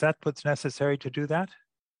need? Is that what's necessary to do that?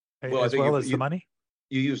 Well, as well as the money?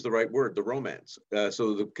 You use the right word, the romance.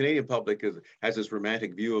 So the Canadian public has this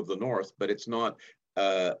romantic view of the North, but it's not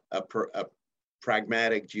a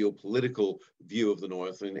pragmatic geopolitical view of the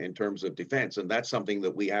North in terms of defense, and that's something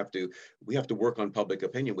that we have to work on public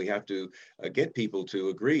opinion. We have to get people to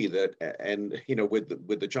agree that, and you know,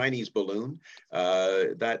 with the Chinese balloon,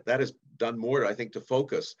 that has done more, I think, to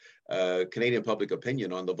focus Canadian public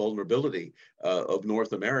opinion on the vulnerability of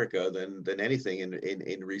North America than anything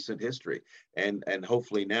in recent history. And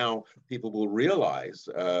hopefully now people will realize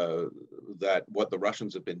that what the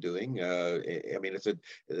Russians have been doing. I mean,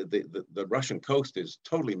 the Russian coast is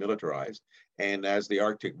totally militarized, and as the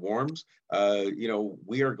Arctic warms, you know,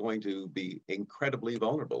 we are going to be incredibly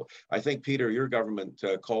vulnerable. I think, Peter, your government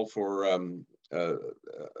called for a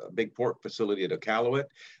big port facility at Iqaluit.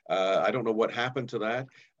 I don't know what happened to that.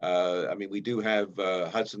 I mean, we do have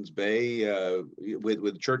Hudson's Bay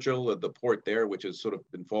with Churchill, the port there, which has sort of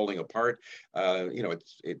been falling apart. You know,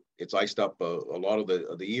 it's iced up a lot of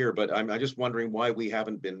the year, but I'm just wondering why we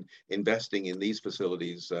haven't been investing in these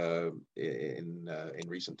facilities in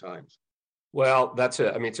recent times. Well,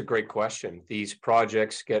 I mean, it's a great question. These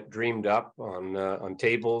projects get dreamed up on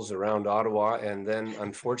tables around Ottawa, and then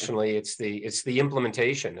unfortunately, it's the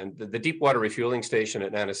implementation. And the Deepwater Refueling Station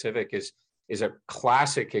at Nanisivik is a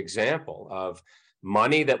classic example of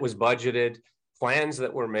money that was budgeted, plans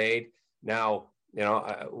that were made. Now, you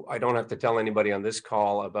know, I don't have to tell anybody on this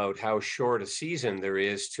call about how short a season there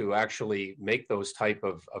is to actually make those type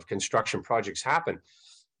of construction projects happen.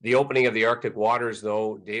 The opening of the Arctic waters,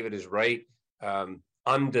 though, David is right.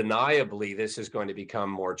 Undeniably, this is going to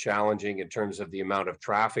become more challenging in terms of the amount of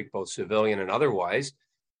traffic, both civilian and otherwise.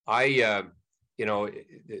 You know,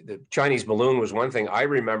 the Chinese balloon was one thing. I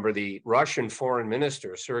remember the Russian foreign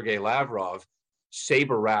minister, Sergei Lavrov,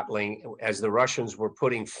 saber rattling as the Russians were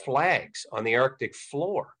putting flags on the Arctic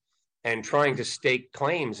floor and trying to stake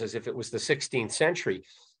claims as if it was the 16th century.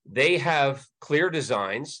 They have clear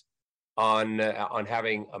designs on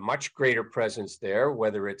having a much greater presence there,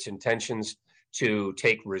 whether it's intentions to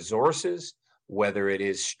take resources, whether it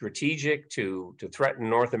is strategic to threaten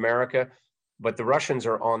North America. But the Russians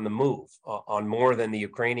are on the move on more than the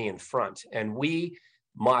Ukrainian front. And we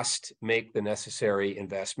must make the necessary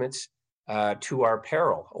investments to our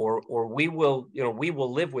peril, or we will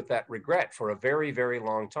live with that regret for a very, very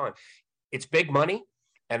long time. It's big money.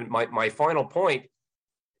 And my final point,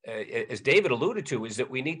 as David alluded to, is that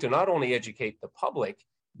we need to not only educate the public,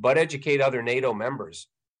 but educate other NATO members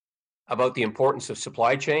about the importance of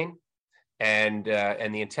supply chain and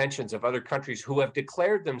the intentions of other countries who have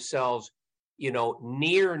declared themselves, you know,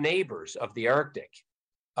 near neighbors of the Arctic.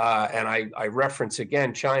 And I reference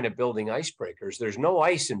again China building icebreakers. There's no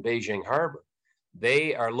ice in Beijing Harbor.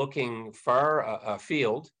 They are looking far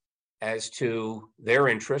afield as to their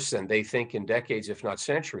interests, and they think in decades, if not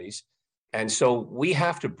centuries. And so we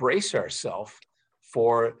have to brace ourselves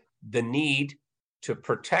for the need to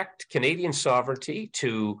protect Canadian sovereignty,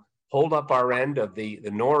 to hold up our end of the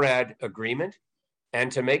NORAD agreement, and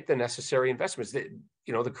to make the necessary investments.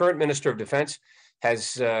 You know, the current Minister of Defense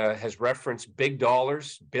has referenced big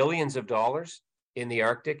dollars, billions of dollars in the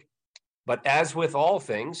Arctic. But as with all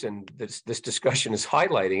things, and this discussion is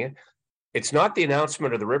highlighting it, it's not the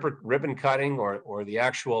announcement of the ribbon cutting or the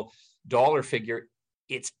actual dollar figure.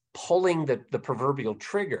 It's pulling the proverbial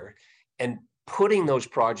trigger and putting those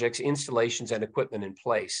projects, installations, and equipment in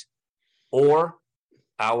place, or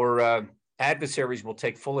our adversaries will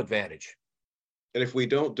take full advantage. And if we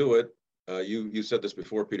don't do it, you said this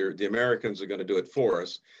before, Peter, the Americans are going to do it for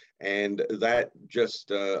us. And that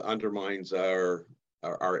just undermines our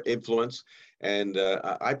influence. And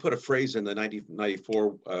I put a phrase in the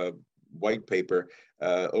 1994 white paper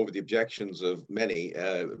over the objections of many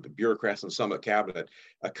bureaucrats and some at cabinet.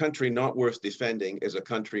 A country not worth defending is a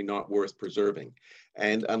country not worth preserving.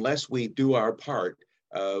 And unless we do our part,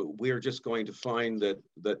 we are just going to find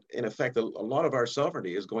that in effect, a lot of our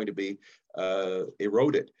sovereignty is going to be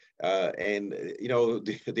eroded. And, you know,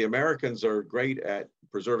 the Americans are great at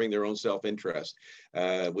preserving their own self-interest.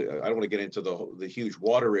 I don't want to get into the huge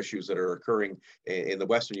water issues that are occurring in the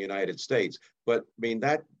Western United States, but I mean,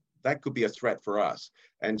 that could be a threat for us.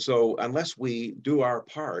 And so unless we do our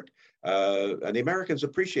part, and the Americans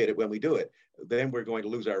appreciate it when we do it, then we're going to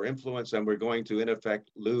lose our influence and we're going to, in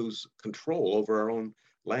effect, lose control over our own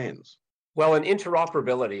lands. Well, and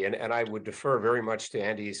interoperability, and I would defer very much to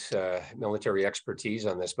Andy's military expertise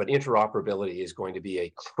on this, but interoperability is going to be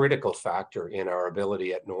a critical factor in our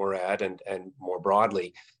ability at NORAD and more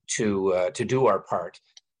broadly to do our part.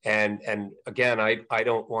 And again, I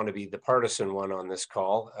don't want to be the partisan one on this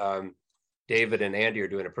call. David and Andy are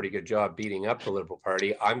doing a pretty good job beating up the Liberal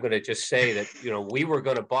Party. I'm going to just say that, you know, we were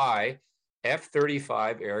going to buy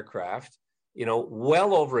F-35 aircraft, you know,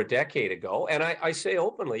 well over a decade ago. And I say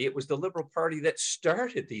openly, it was the Liberal Party that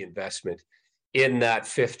started the investment in that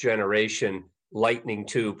 5th generation Lightning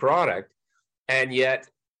II product. And yet,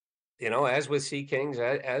 you know, as with Sea Kings,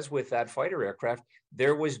 as with that fighter aircraft,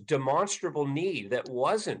 there was demonstrable need that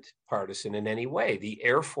wasn't partisan in any way. The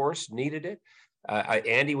Air Force needed it.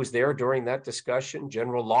 Andy was there during that discussion,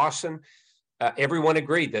 General Lawson. Everyone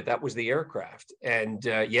agreed that that was the aircraft. And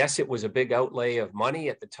yes, it was a big outlay of money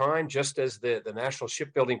at the time, just as the National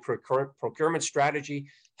Shipbuilding Procurement Strategy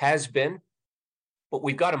has been. But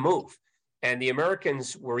we've got to move. And the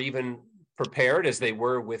Americans were even prepared, as they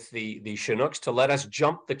were with the Chinooks, to let us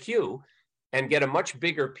jump the queue and get a much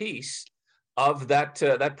bigger piece of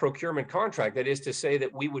that procurement contract. That is to say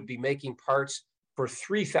that we would be making parts for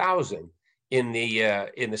 3,000 in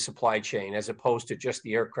the supply chain, as opposed to just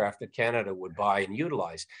the aircraft that Canada would buy and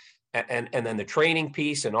utilize, and then the training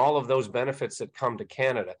piece and all of those benefits that come to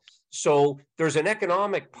Canada. So there's an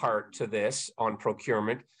economic part to this on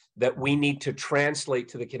procurement that we need to translate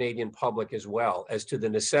to the Canadian public as well, as to the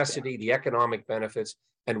necessity, the economic benefits,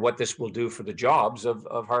 and what this will do for the jobs of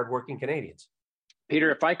hardworking Canadians.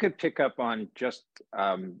 Peter, if I could pick up on just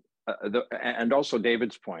and also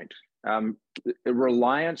David's point.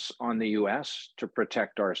 Reliance on the US to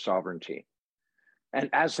protect our sovereignty. And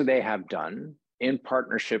as they have done in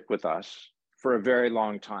partnership with us for a very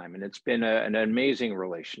long time. And it's been an amazing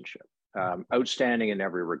relationship, outstanding in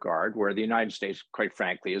every regard, where the United States, quite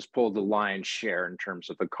frankly, has pulled the lion's share in terms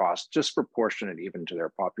of the cost, disproportionate even to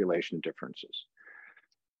their population differences.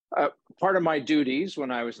 Part of my duties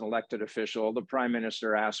when I was an elected official, the Prime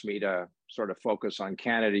Minister asked me to sort of focus on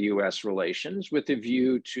Canada-US relations with a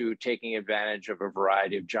view to taking advantage of a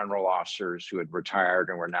variety of general officers who had retired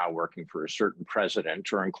and were now working for a certain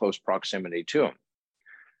president or in close proximity to him.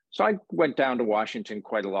 So I went down to Washington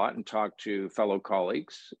quite a lot and talked to fellow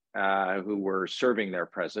colleagues who were serving their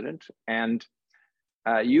president. And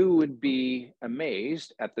you would be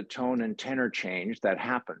amazed at the tone and tenor change that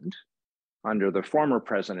happened under the former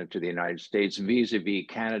president of the United States vis-a-vis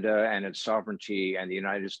Canada and its sovereignty and the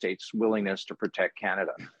United States' willingness to protect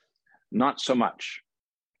Canada. Not so much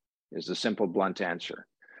is the simple, blunt answer.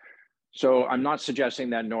 So I'm not suggesting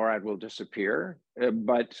that NORAD will disappear,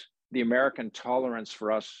 but the American tolerance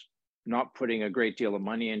for us not putting a great deal of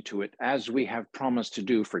money into it, as we have promised to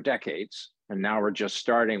do for decades, and now we're just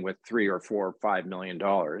starting with $3 or $4 or $5 million,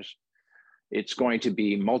 it's going to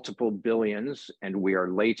be multiple billions, and we are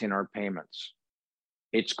late in our payments.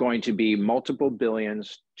 It's going to be multiple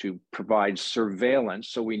billions to provide surveillance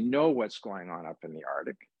so we know what's going on up in the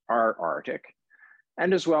Arctic, our Arctic,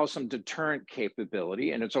 and as well some deterrent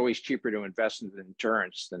capability. And it's always cheaper to invest in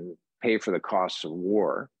deterrence than pay for the costs of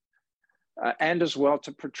war. And as well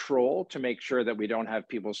to patrol, to make sure that we don't have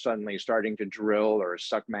people suddenly starting to drill or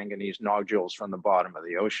suck manganese nodules from the bottom of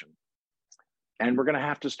the ocean. And we're going to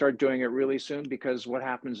have to start doing it really soon, because what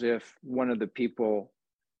happens if one of the people,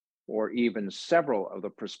 or even several of the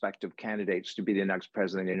prospective candidates to be the next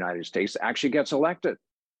president of the United States, actually gets elected?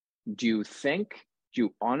 Do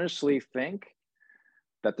you honestly think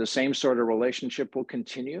that the same sort of relationship will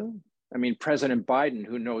continue? I mean, President Biden,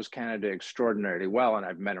 who knows Canada extraordinarily well, and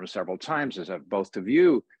I've met him several times, as have both of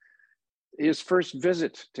you, his first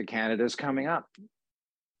visit to Canada is coming up.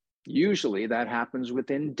 Usually that happens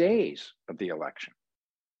within days of the election.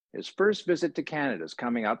 His first visit to Canada is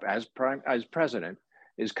coming up as president,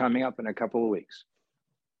 is coming up in a couple of weeks.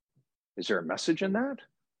 Is there a message in that?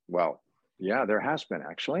 Well, yeah, there has been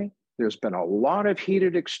actually. There's been a lot of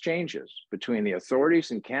heated exchanges between the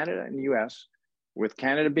authorities in Canada and the US with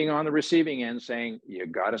Canada being on the receiving end saying, you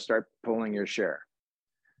got to start pulling your share.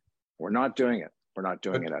 We're not doing it. We're not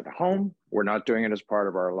doing it at home. We're not doing it as part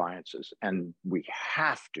of our alliances. And we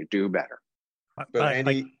have to do better. But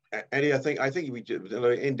Andy, I think we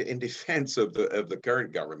in defense of the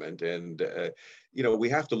current government, and we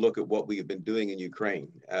have to look at what we have been doing in Ukraine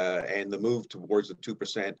and the move towards the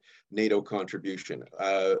 2% NATO contribution.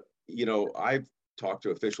 I've talked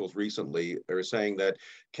to officials recently who are saying that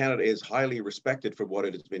Canada is highly respected for what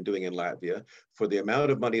it has been doing in Latvia, for the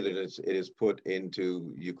amount of money that it has put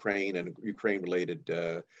into Ukraine and Ukraine-related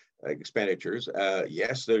expenditures.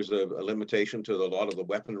 Yes, there's a limitation to a lot of the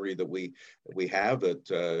weaponry that we have. That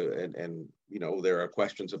there are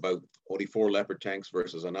questions about only 4 Leopard tanks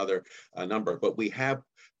versus another number, but we have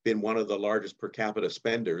been one of the largest per capita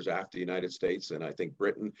spenders after the United States and I think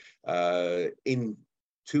Britain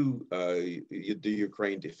to the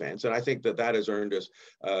Ukraine defense. And I think that has earned us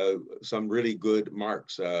some really good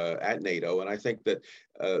marks at NATO. And I think that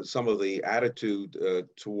some of the attitude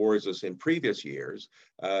towards us in previous years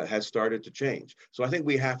has started to change. So I think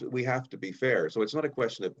we have to be fair. So it's not a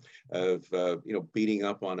question of beating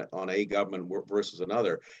up on a government versus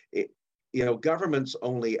another. Governments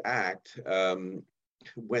only act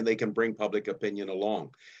when they can bring public opinion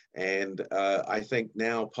along. And I think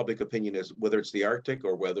now public opinion is, whether it's the Arctic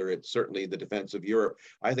or whether it's certainly the defense of Europe,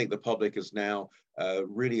 I think the public is now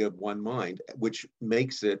really of one mind, which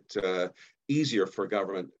makes it easier for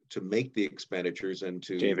government to make the expenditures and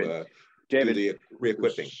to do the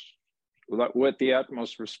re-equipping. With the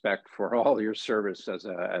utmost respect for all your service as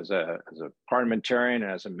a parliamentarian,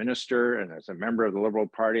 and as a minister, and as a member of the Liberal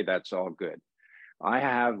Party, that's all good. I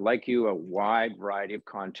have, like you, a wide variety of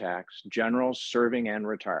contacts, generals serving and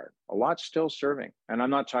retired, a lot still serving. And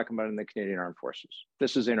I'm not talking about in the Canadian Armed Forces.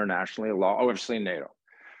 This is internationally, obviously NATO.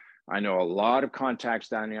 I know a lot of contacts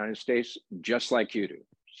down in the United States, just like you do.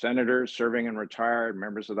 Senators serving and retired,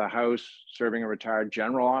 members of the House serving and retired,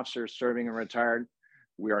 general officers serving and retired.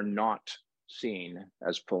 We are not seen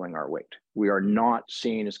as pulling our weight. We are not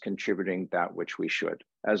seen as contributing that which we should.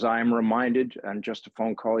 As I'm reminded, and just a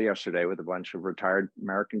phone call yesterday with a bunch of retired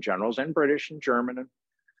American generals and British and German, and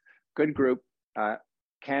good group,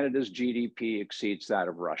 Canada's GDP exceeds that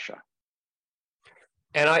of Russia.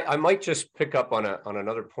 And I might just pick up on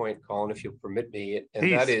another point, Colin, if you'll permit me, and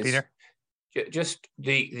please, that is Peter. Just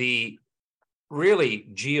the really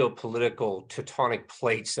geopolitical tectonic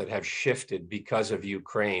plates that have shifted because of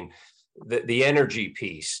Ukraine, the energy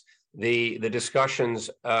piece, the discussions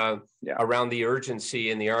around the urgency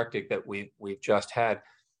in the Arctic that we've just had.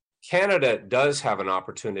 Canada does have an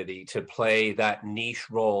opportunity to play that niche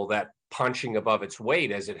role, that punching above its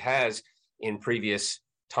weight, as it has in previous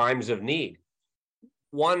times of need.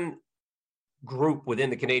 One group within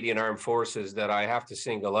the Canadian Armed Forces that I have to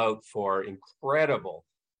single out for incredible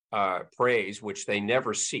praise, which they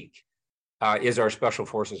never seek, is our Special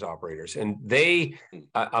Forces operators. And they,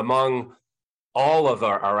 among all of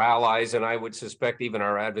our allies, and I would suspect even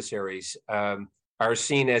our adversaries, are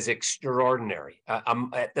seen as extraordinary.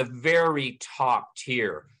 At the very top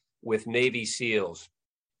tier with Navy SEALs,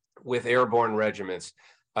 with airborne regiments.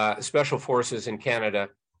 Special Forces in Canada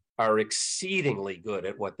are exceedingly good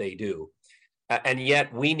at what they do. And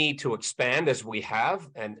yet we need to expand, as we have,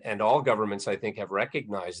 and all governments, I think, have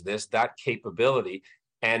recognized this, that capability,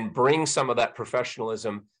 and bring some of that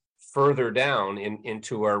professionalism further down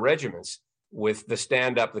into our regiments. With the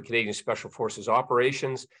stand-up, the Canadian Special Forces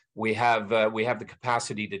operations, we have the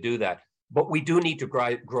capacity to do that. But we do need to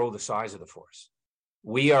grow the size of the force.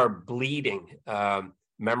 We are bleeding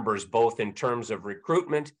members, both in terms of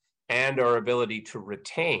recruitment and our ability to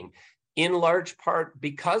retain, in large part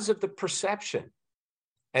because of the perception.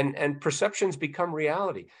 And perceptions become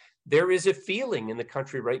reality. There is a feeling in the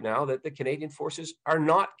country right now that the Canadian forces are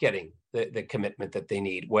not getting the commitment that they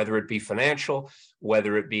need, whether it be financial,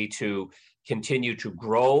 whether it be to continue to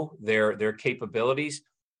grow their capabilities.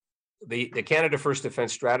 The Canada First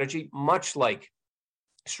Defence Strategy, much like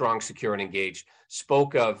Strong, Secure, and Engaged,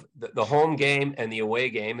 spoke of the home game and the away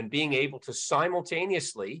game, and being able to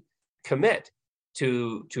simultaneously commit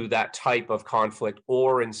to that type of conflict,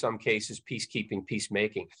 or in some cases, peacekeeping,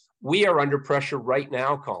 peacemaking. We are under pressure right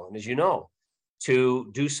now, Colin, as you know,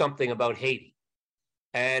 to do something about Haiti.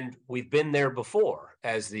 And we've been there before,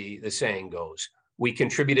 as the saying goes. We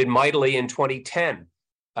contributed mightily in 2010,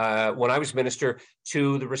 when I was minister,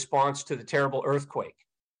 to the response to the terrible earthquake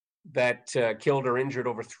that killed or injured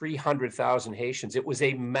over 300,000 Haitians. It was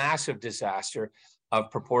a massive disaster of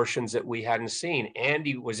proportions that we hadn't seen.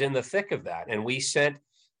 Andy was in the thick of that, and we sent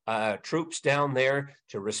troops down there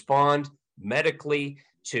to respond medically,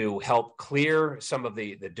 to help clear some of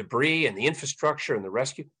the debris and the infrastructure and the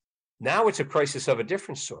rescue. Now it's a crisis of a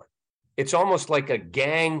different sort. It's almost like a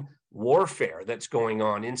gang warfare that's going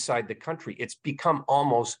on inside the country. It's become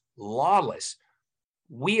almost lawless.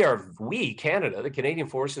 We, Canada, the Canadian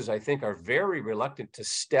Forces, I think, are very reluctant to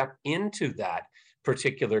step into that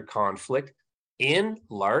particular conflict, in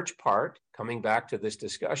large part, coming back to this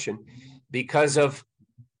discussion, because of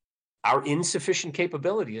our insufficient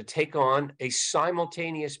capability to take on a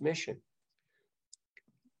simultaneous mission.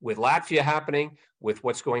 With Latvia happening, with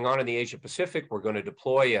what's going on in the Asia Pacific, we're going to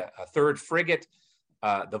deploy a third frigate.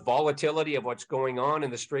 The volatility of what's going on in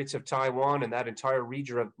the Straits of Taiwan and that entire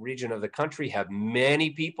region of the country have many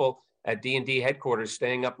people at D&D headquarters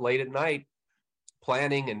staying up late at night,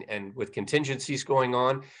 planning and with contingencies going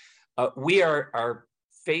on. We are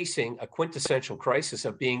facing a quintessential crisis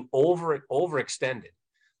of being overextended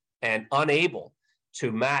and unable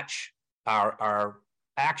to match our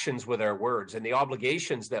actions with our words and the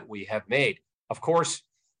obligations that we have made. Of course,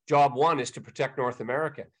 job one is to protect North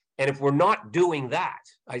America. And if we're not doing that,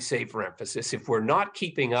 I say for emphasis, if we're not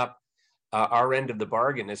keeping up our end of the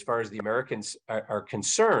bargain as far as the Americans are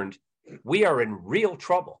concerned, we are in real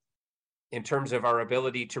trouble in terms of our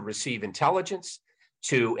ability to receive intelligence,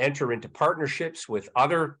 to enter into partnerships with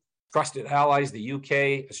other trusted allies, the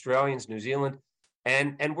UK, Australians, New Zealand,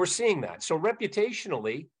 and we're seeing that. So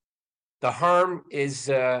reputationally, the harm is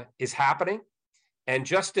happening. And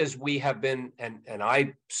just as we have been, and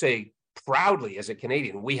I say proudly as a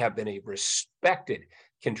Canadian, we have been a respected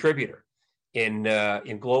contributor in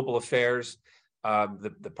global affairs.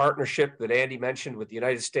 The partnership that Andy mentioned with the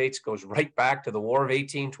United States goes right back to the War of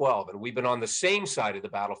 1812, and we've been on the same side of the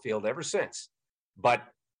battlefield ever since. But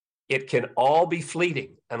it can all be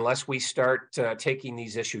fleeting unless we start taking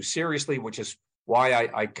these issues seriously, which is why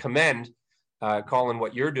I commend Colin,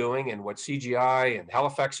 what you're doing and what CGI and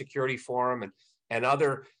Halifax Security Forum and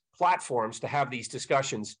other platforms to have these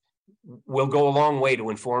discussions will go a long way to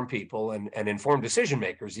inform people and inform decision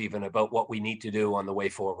makers even about what we need to do on the way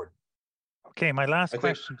forward. Okay, my last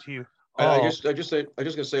question to you. I just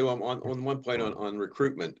gonna say on one point on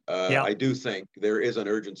recruitment. I do think there is an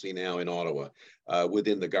urgency now in Ottawa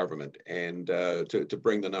within the government, and to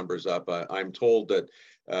bring the numbers up. I'm told that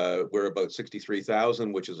we're about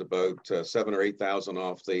 63,000, which is about 7,000 or 8,000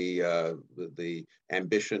 off the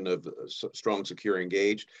ambition of strong, secure,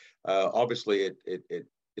 engaged. Obviously,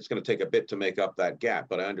 it's going to take a bit to make up that gap,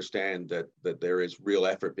 but I understand that there is real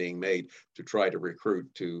effort being made to try to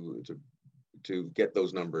recruit to get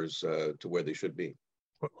those numbers to where they should be.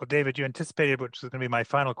 Well, David, you anticipated, which is going to be my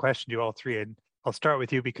final question to you all three, and I'll start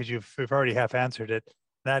with you because you've already half answered it.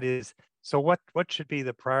 That is, so what should be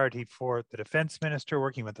the priority for the defense minister,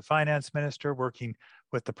 working with the finance minister, working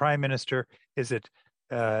with the prime minister? Is it,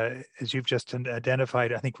 as you've just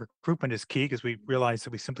identified, I think recruitment is key because we realize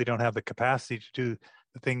that we simply don't have the capacity to do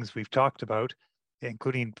the things we've talked about,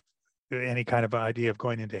 including any kind of idea of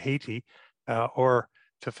going into Haiti or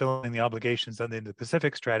fulfilling the obligations under the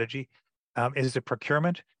Pacific strategy. Is it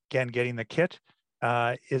procurement? Again, getting the kit.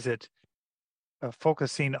 Is it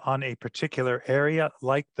focusing on a particular area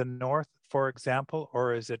like the North, for example,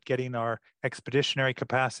 or is it getting our expeditionary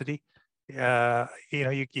capacity?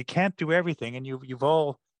 You can't do everything, and you've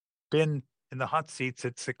all been in the hot seats.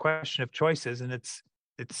 It's a question of choices, and it's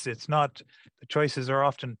not, the choices are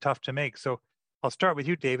often tough to make. So I'll start with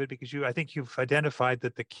you, David, because I think you've identified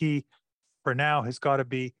that the key for now has got to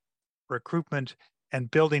be recruitment and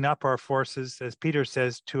building up our forces, as Peter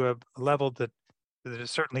says, to a level that is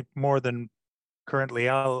certainly more than currently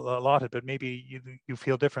allotted, but maybe you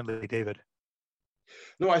feel differently, David.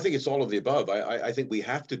 No, I think it's all of the above. I think we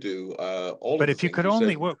have to do all. But of if you could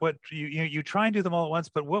only, what you try and do them all at once,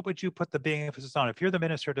 but what would you put the big emphasis on? If you're the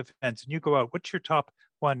Minister of Defense and you go out, what's your top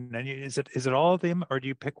one? And is it all of them, or do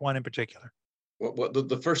you pick one in particular? Well,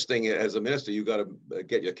 the first thing as a minister, you got to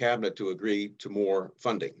get your cabinet to agree to more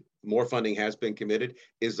funding. More funding has been committed.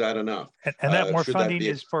 Is that enough? And that more funding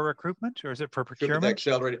is for recruitment, or is it for procurement?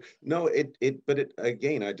 Accelerated? No,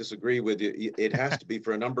 again, I disagree with you. It has to be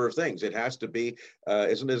for a number of things. It has to be.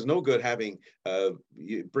 There's no good having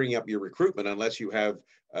bringing up your recruitment unless you have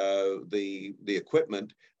the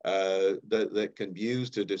equipment that can be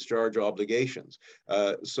used to discharge obligations.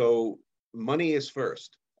 So money is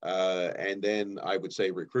first. And then I would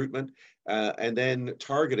say recruitment, and then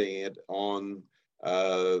targeting it on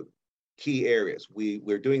key areas.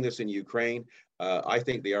 We're doing this in Ukraine. I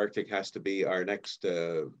think the Arctic has to be our next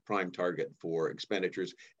prime target for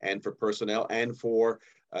expenditures and for personnel and for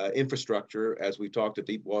infrastructure, as we talked at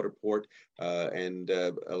Deepwater Port and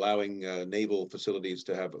allowing naval facilities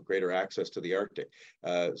to have greater access to the Arctic.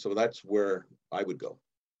 So that's where I would go.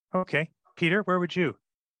 Okay. Peter, where would you?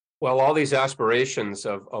 Well, all these aspirations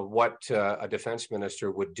of what a defense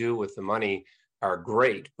minister would do with the money are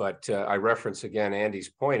great, but I reference again Andy's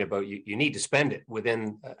point about you need to spend it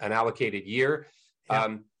within an allocated year.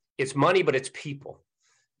 Yeah. It's money, but it's people.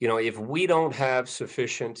 You know, if we don't have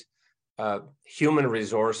sufficient human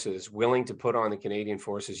resources willing to put on the Canadian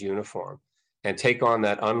Forces uniform and take on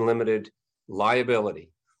that unlimited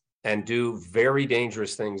liability and do very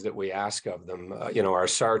dangerous things that we ask of them. You know, our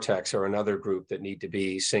SARTECs are another group that need to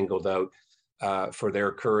be singled out for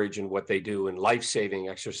their courage and what they do in life-saving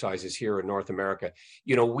exercises here in North America.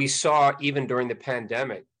 You know, we saw even during the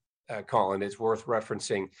pandemic, Colin, it's worth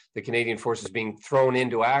referencing the Canadian Forces being thrown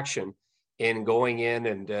into action in going in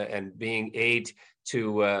and being aid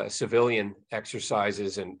to civilian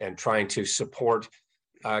exercises and trying to support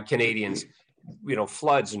Canadians, you know,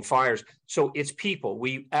 floods and fires. So it's people.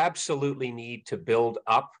 We absolutely need to build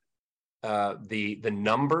up the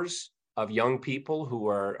numbers of young people who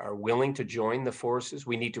are willing to join the forces.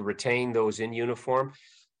 We need to retain those in uniform.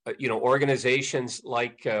 You know, organizations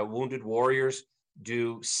like Wounded Warriors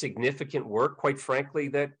do significant work, quite frankly,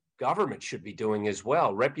 that government should be doing as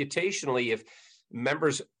well. Reputationally, if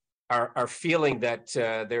members are feeling that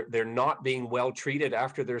they're not being well treated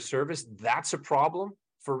after their service, that's a problem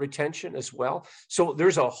for retention as well. So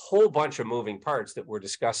there's a whole bunch of moving parts that we're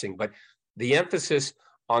discussing, but the emphasis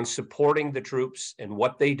on supporting the troops and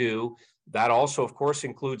what they do, that also, of course,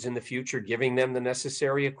 includes in the future giving them the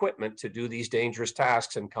necessary equipment to do these dangerous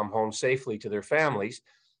tasks and come home safely to their families,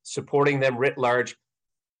 supporting them writ large.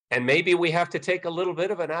 And maybe we have to take a little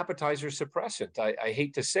bit of an appetizer suppressant. I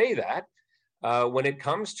hate to say that, when it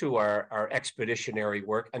comes to our expeditionary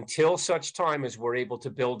work, until such time as we're able to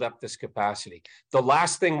build up this capacity. The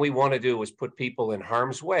last thing we want to do is put people in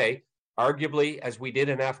harm's way, arguably as we did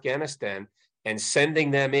in Afghanistan, and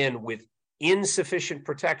sending them in with insufficient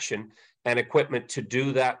protection and equipment to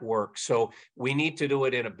do that work. So we need to do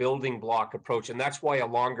it in a building block approach. And that's why a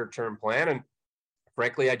longer term plan, and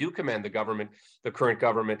frankly, I do commend the government, the current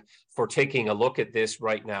government, for taking a look at this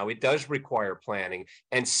right now. It does require planning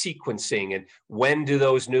and sequencing. And when do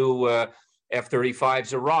those new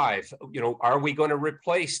F-35s arrive? You know, are we going to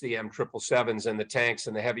replace the M777s and the tanks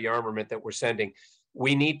and the heavy armament that we're sending?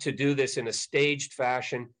 We need to do this in a staged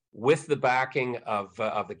fashion with the backing of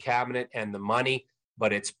the cabinet and the money,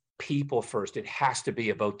 but it's people first. It has to be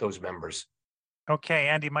about those members. Okay,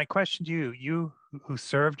 Andy, my question to you, you who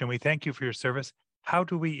served, and we thank you for your service, how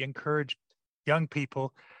do we encourage young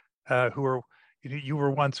people who are, you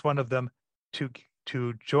were once one of them,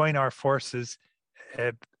 to join our forces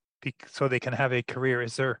so they can have a career?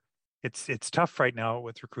 Is there, it's tough right now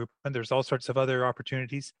with recruitment. There's all sorts of other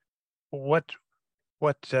opportunities. What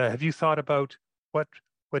have you thought about what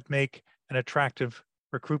would make an attractive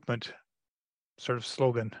recruitment sort of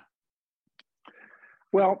slogan?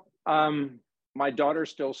 Well, my daughter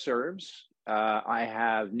still serves. I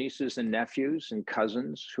have nieces and nephews and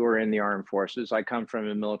cousins who are in the armed forces. I come from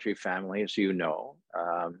a military family, as you know.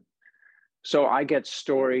 So I get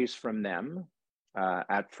stories from them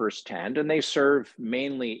at firsthand, and they serve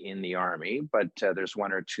mainly in the Army, but there's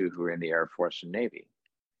one or two who are in the Air Force and Navy.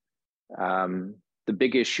 The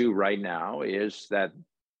big issue right now is that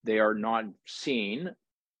they are not seen,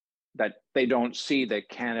 that they don't see that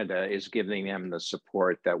Canada is giving them the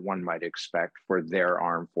support that one might expect for their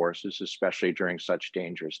armed forces, especially during such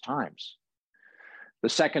dangerous times. The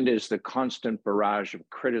second is the constant barrage of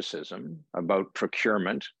criticism about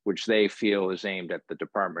procurement, which they feel is aimed at the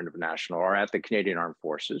Department of National or at the Canadian Armed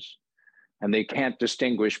Forces. And they can't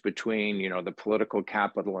distinguish between, you know, the political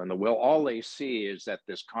capital and the will. All they see is that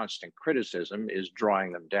this constant criticism is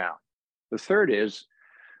drawing them down. The third is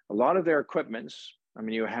a lot of their equipments. I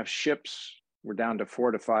mean, you have ships, we're down to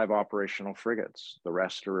 4 to 5 operational frigates. The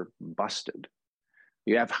rest are busted.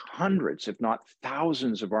 You have hundreds, if not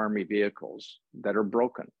thousands, of Army vehicles that are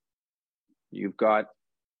broken. You've got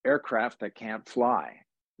aircraft that can't fly.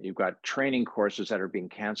 You've got training courses that are being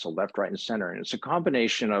canceled left, right, and center. And it's a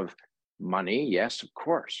combination of money, yes, of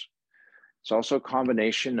course. It's also a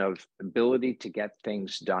combination of ability to get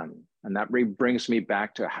things done. And that brings me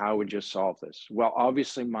back to how would you solve this? Well,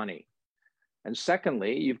 obviously money. And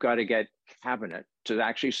secondly, you've got to get cabinet to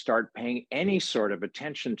actually start paying any sort of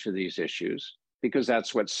attention to these issues, because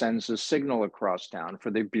that's what sends a signal across town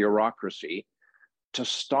for the bureaucracy to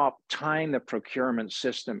stop tying the procurement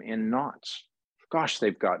system in knots. Gosh,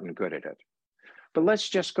 they've gotten good at it. But let's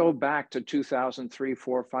just go back to 2003,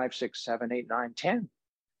 4, 5, 6, 7, 8, 9, 10,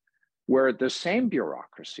 where the same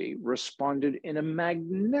bureaucracy responded in a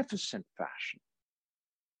magnificent fashion,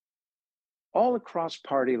 all across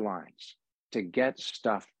party lines, to get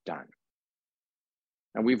stuff done.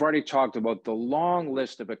 And we've already talked about the long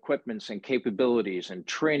list of equipments and capabilities and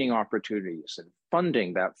training opportunities and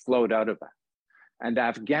funding that flowed out of that. And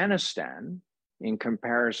Afghanistan, in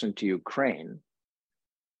comparison to Ukraine,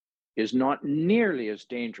 is not nearly as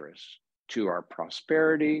dangerous to our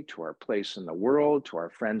prosperity, to our place in the world, to our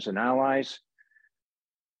friends and allies.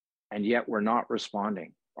 And yet we're not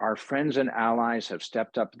responding. Our friends and allies have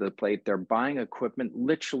stepped up to the plate. They're buying equipment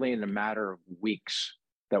literally in a matter of weeks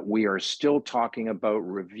that we are still talking about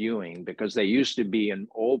reviewing, because they used to be in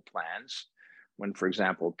old plans when, for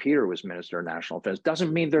example, Peter was Minister of National Defense.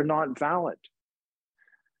 Doesn't mean they're not valid.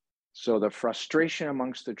 So the frustration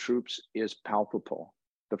amongst the troops is palpable.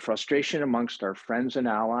 The frustration amongst our friends and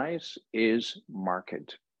allies is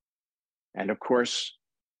marked. And of course,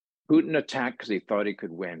 Putin attacked because he thought he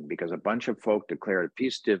could win, because a bunch of folk declared a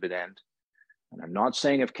peace dividend. And I'm not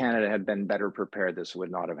saying if Canada had been better prepared, this would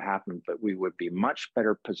not have happened, but we would be much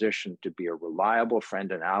better positioned to be a reliable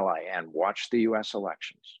friend and ally and watch the US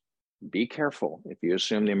elections. Be careful if you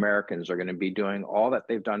assume the Americans are going to be doing all that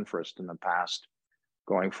they've done for us in the past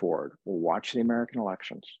going forward. We'll watch the American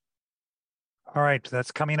elections. All right,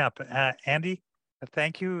 that's coming up. Andy,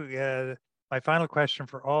 thank you. My final question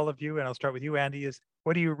for all of you, and I'll start with you, Andy, is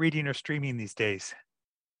what are you reading or streaming these days?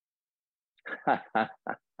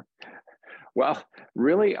 Well,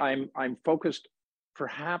 really, I'm focused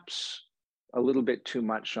perhaps a little bit too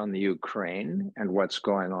much on the Ukraine and what's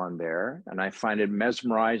going on there. And I find it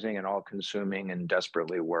mesmerizing and all-consuming and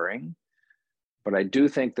desperately worrying. But I do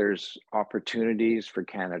think there's opportunities for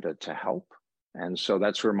Canada to help. And so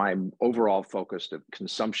that's where my overall focus of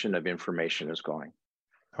consumption of information is going.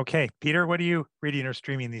 Okay, Peter, what are you reading or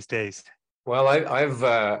streaming these days? Well, I've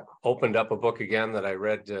opened up a book again that I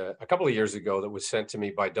read a couple of years ago that was sent to me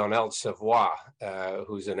by Donald Savoy,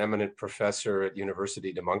 who's an eminent professor at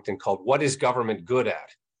University de Moncton, called "What is Government Good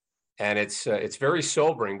At?" And it's very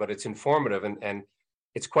sobering, but it's informative and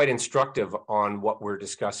it's quite instructive on what we're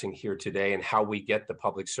discussing here today and how we get the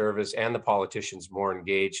public service and the politicians more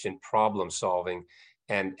engaged in problem solving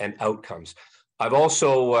and outcomes. I've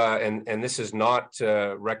also, and this is not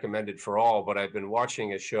recommended for all, but I've been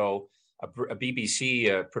watching a show, a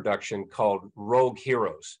BBC production called Rogue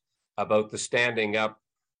Heroes, about the standing up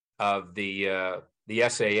of the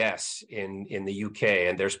SAS in the UK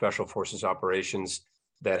and their special forces operations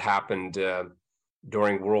that happened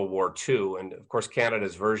during World War II. And of course,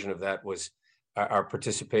 Canada's version of that was our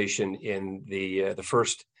participation in the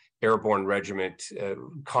first Airborne Regiment,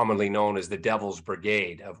 commonly known as the Devil's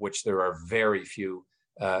Brigade, of which there are very few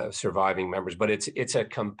surviving members. But it's a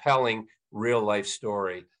compelling real life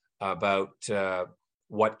story about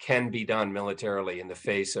what can be done militarily in the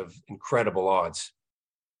face of incredible odds.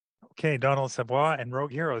 Okay, Donald Savoy and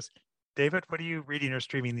Rogue Heroes. David, what are you reading or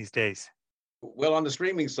streaming these days? Well, on the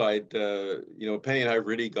streaming side, Penny and I have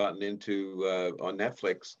really gotten into on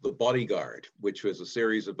Netflix, The Bodyguard, which was a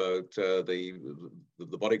series about the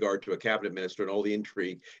bodyguard to a cabinet minister and all the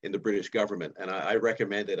intrigue in the British government. And I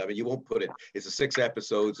recommend it. I mean, you won't put it. It's 6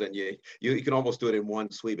 episodes, and you can almost do it in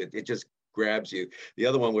one sweep. It just grabs you. The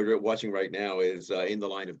other one we're watching right now is In the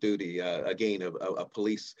Line of Duty, again, a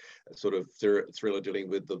police sort of thriller dealing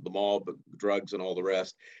with the mob, drugs, and all the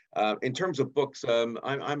rest. In terms of books, I'm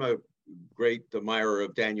a great admirer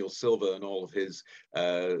of Daniel Silva and all of his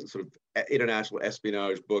sort of international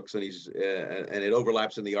espionage books, and and it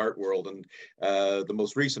overlaps in the art world. And the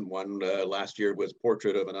most recent one last year was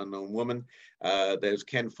Portrait of an Unknown Woman. There's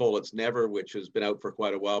Ken Follett's Never, which has been out for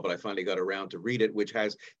quite a while, but I finally got around to read it, which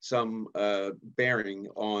has some bearing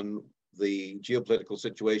on the geopolitical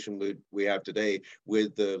situation we have today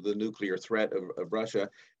with the nuclear threat of Russia.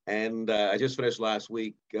 And I just finished last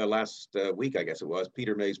week, I guess it was,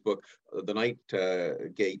 Peter May's book, The Night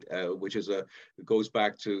Gate, which goes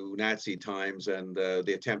back to Nazi times and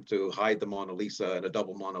the attempt to hide the Mona Lisa and a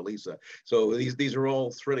double Mona Lisa. So these are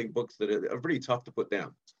all thrilling books that are really tough to put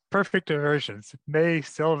down. Perfect diversions. May,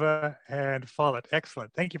 Silva, and Follett.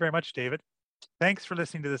 Excellent. Thank you very much, David. Thanks for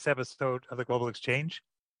listening to this episode of the Global Exchange.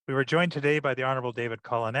 We were joined today by the Honorable David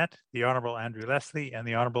Collinette, the Honorable Andrew Leslie, and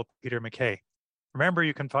the Honorable Peter MacKay. Remember,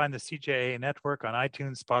 you can find the CJA network on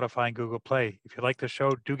iTunes, Spotify, and Google Play. If you like the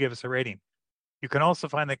show, do give us a rating. You can also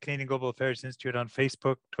find the Canadian Global Affairs Institute on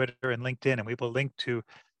Facebook, Twitter, and LinkedIn, and we will link to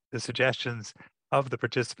the suggestions of the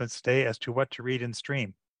participants today as to what to read and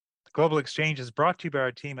stream. The Global Exchange is brought to you by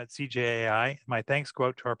our team at CJAI. My thanks go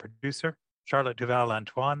out to our producer, Charlotte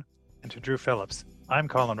Duval-Antoine, and to Drew Phillips. I'm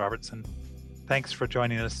Colin Robertson. Thanks for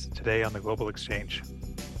joining us today on the Global Exchange.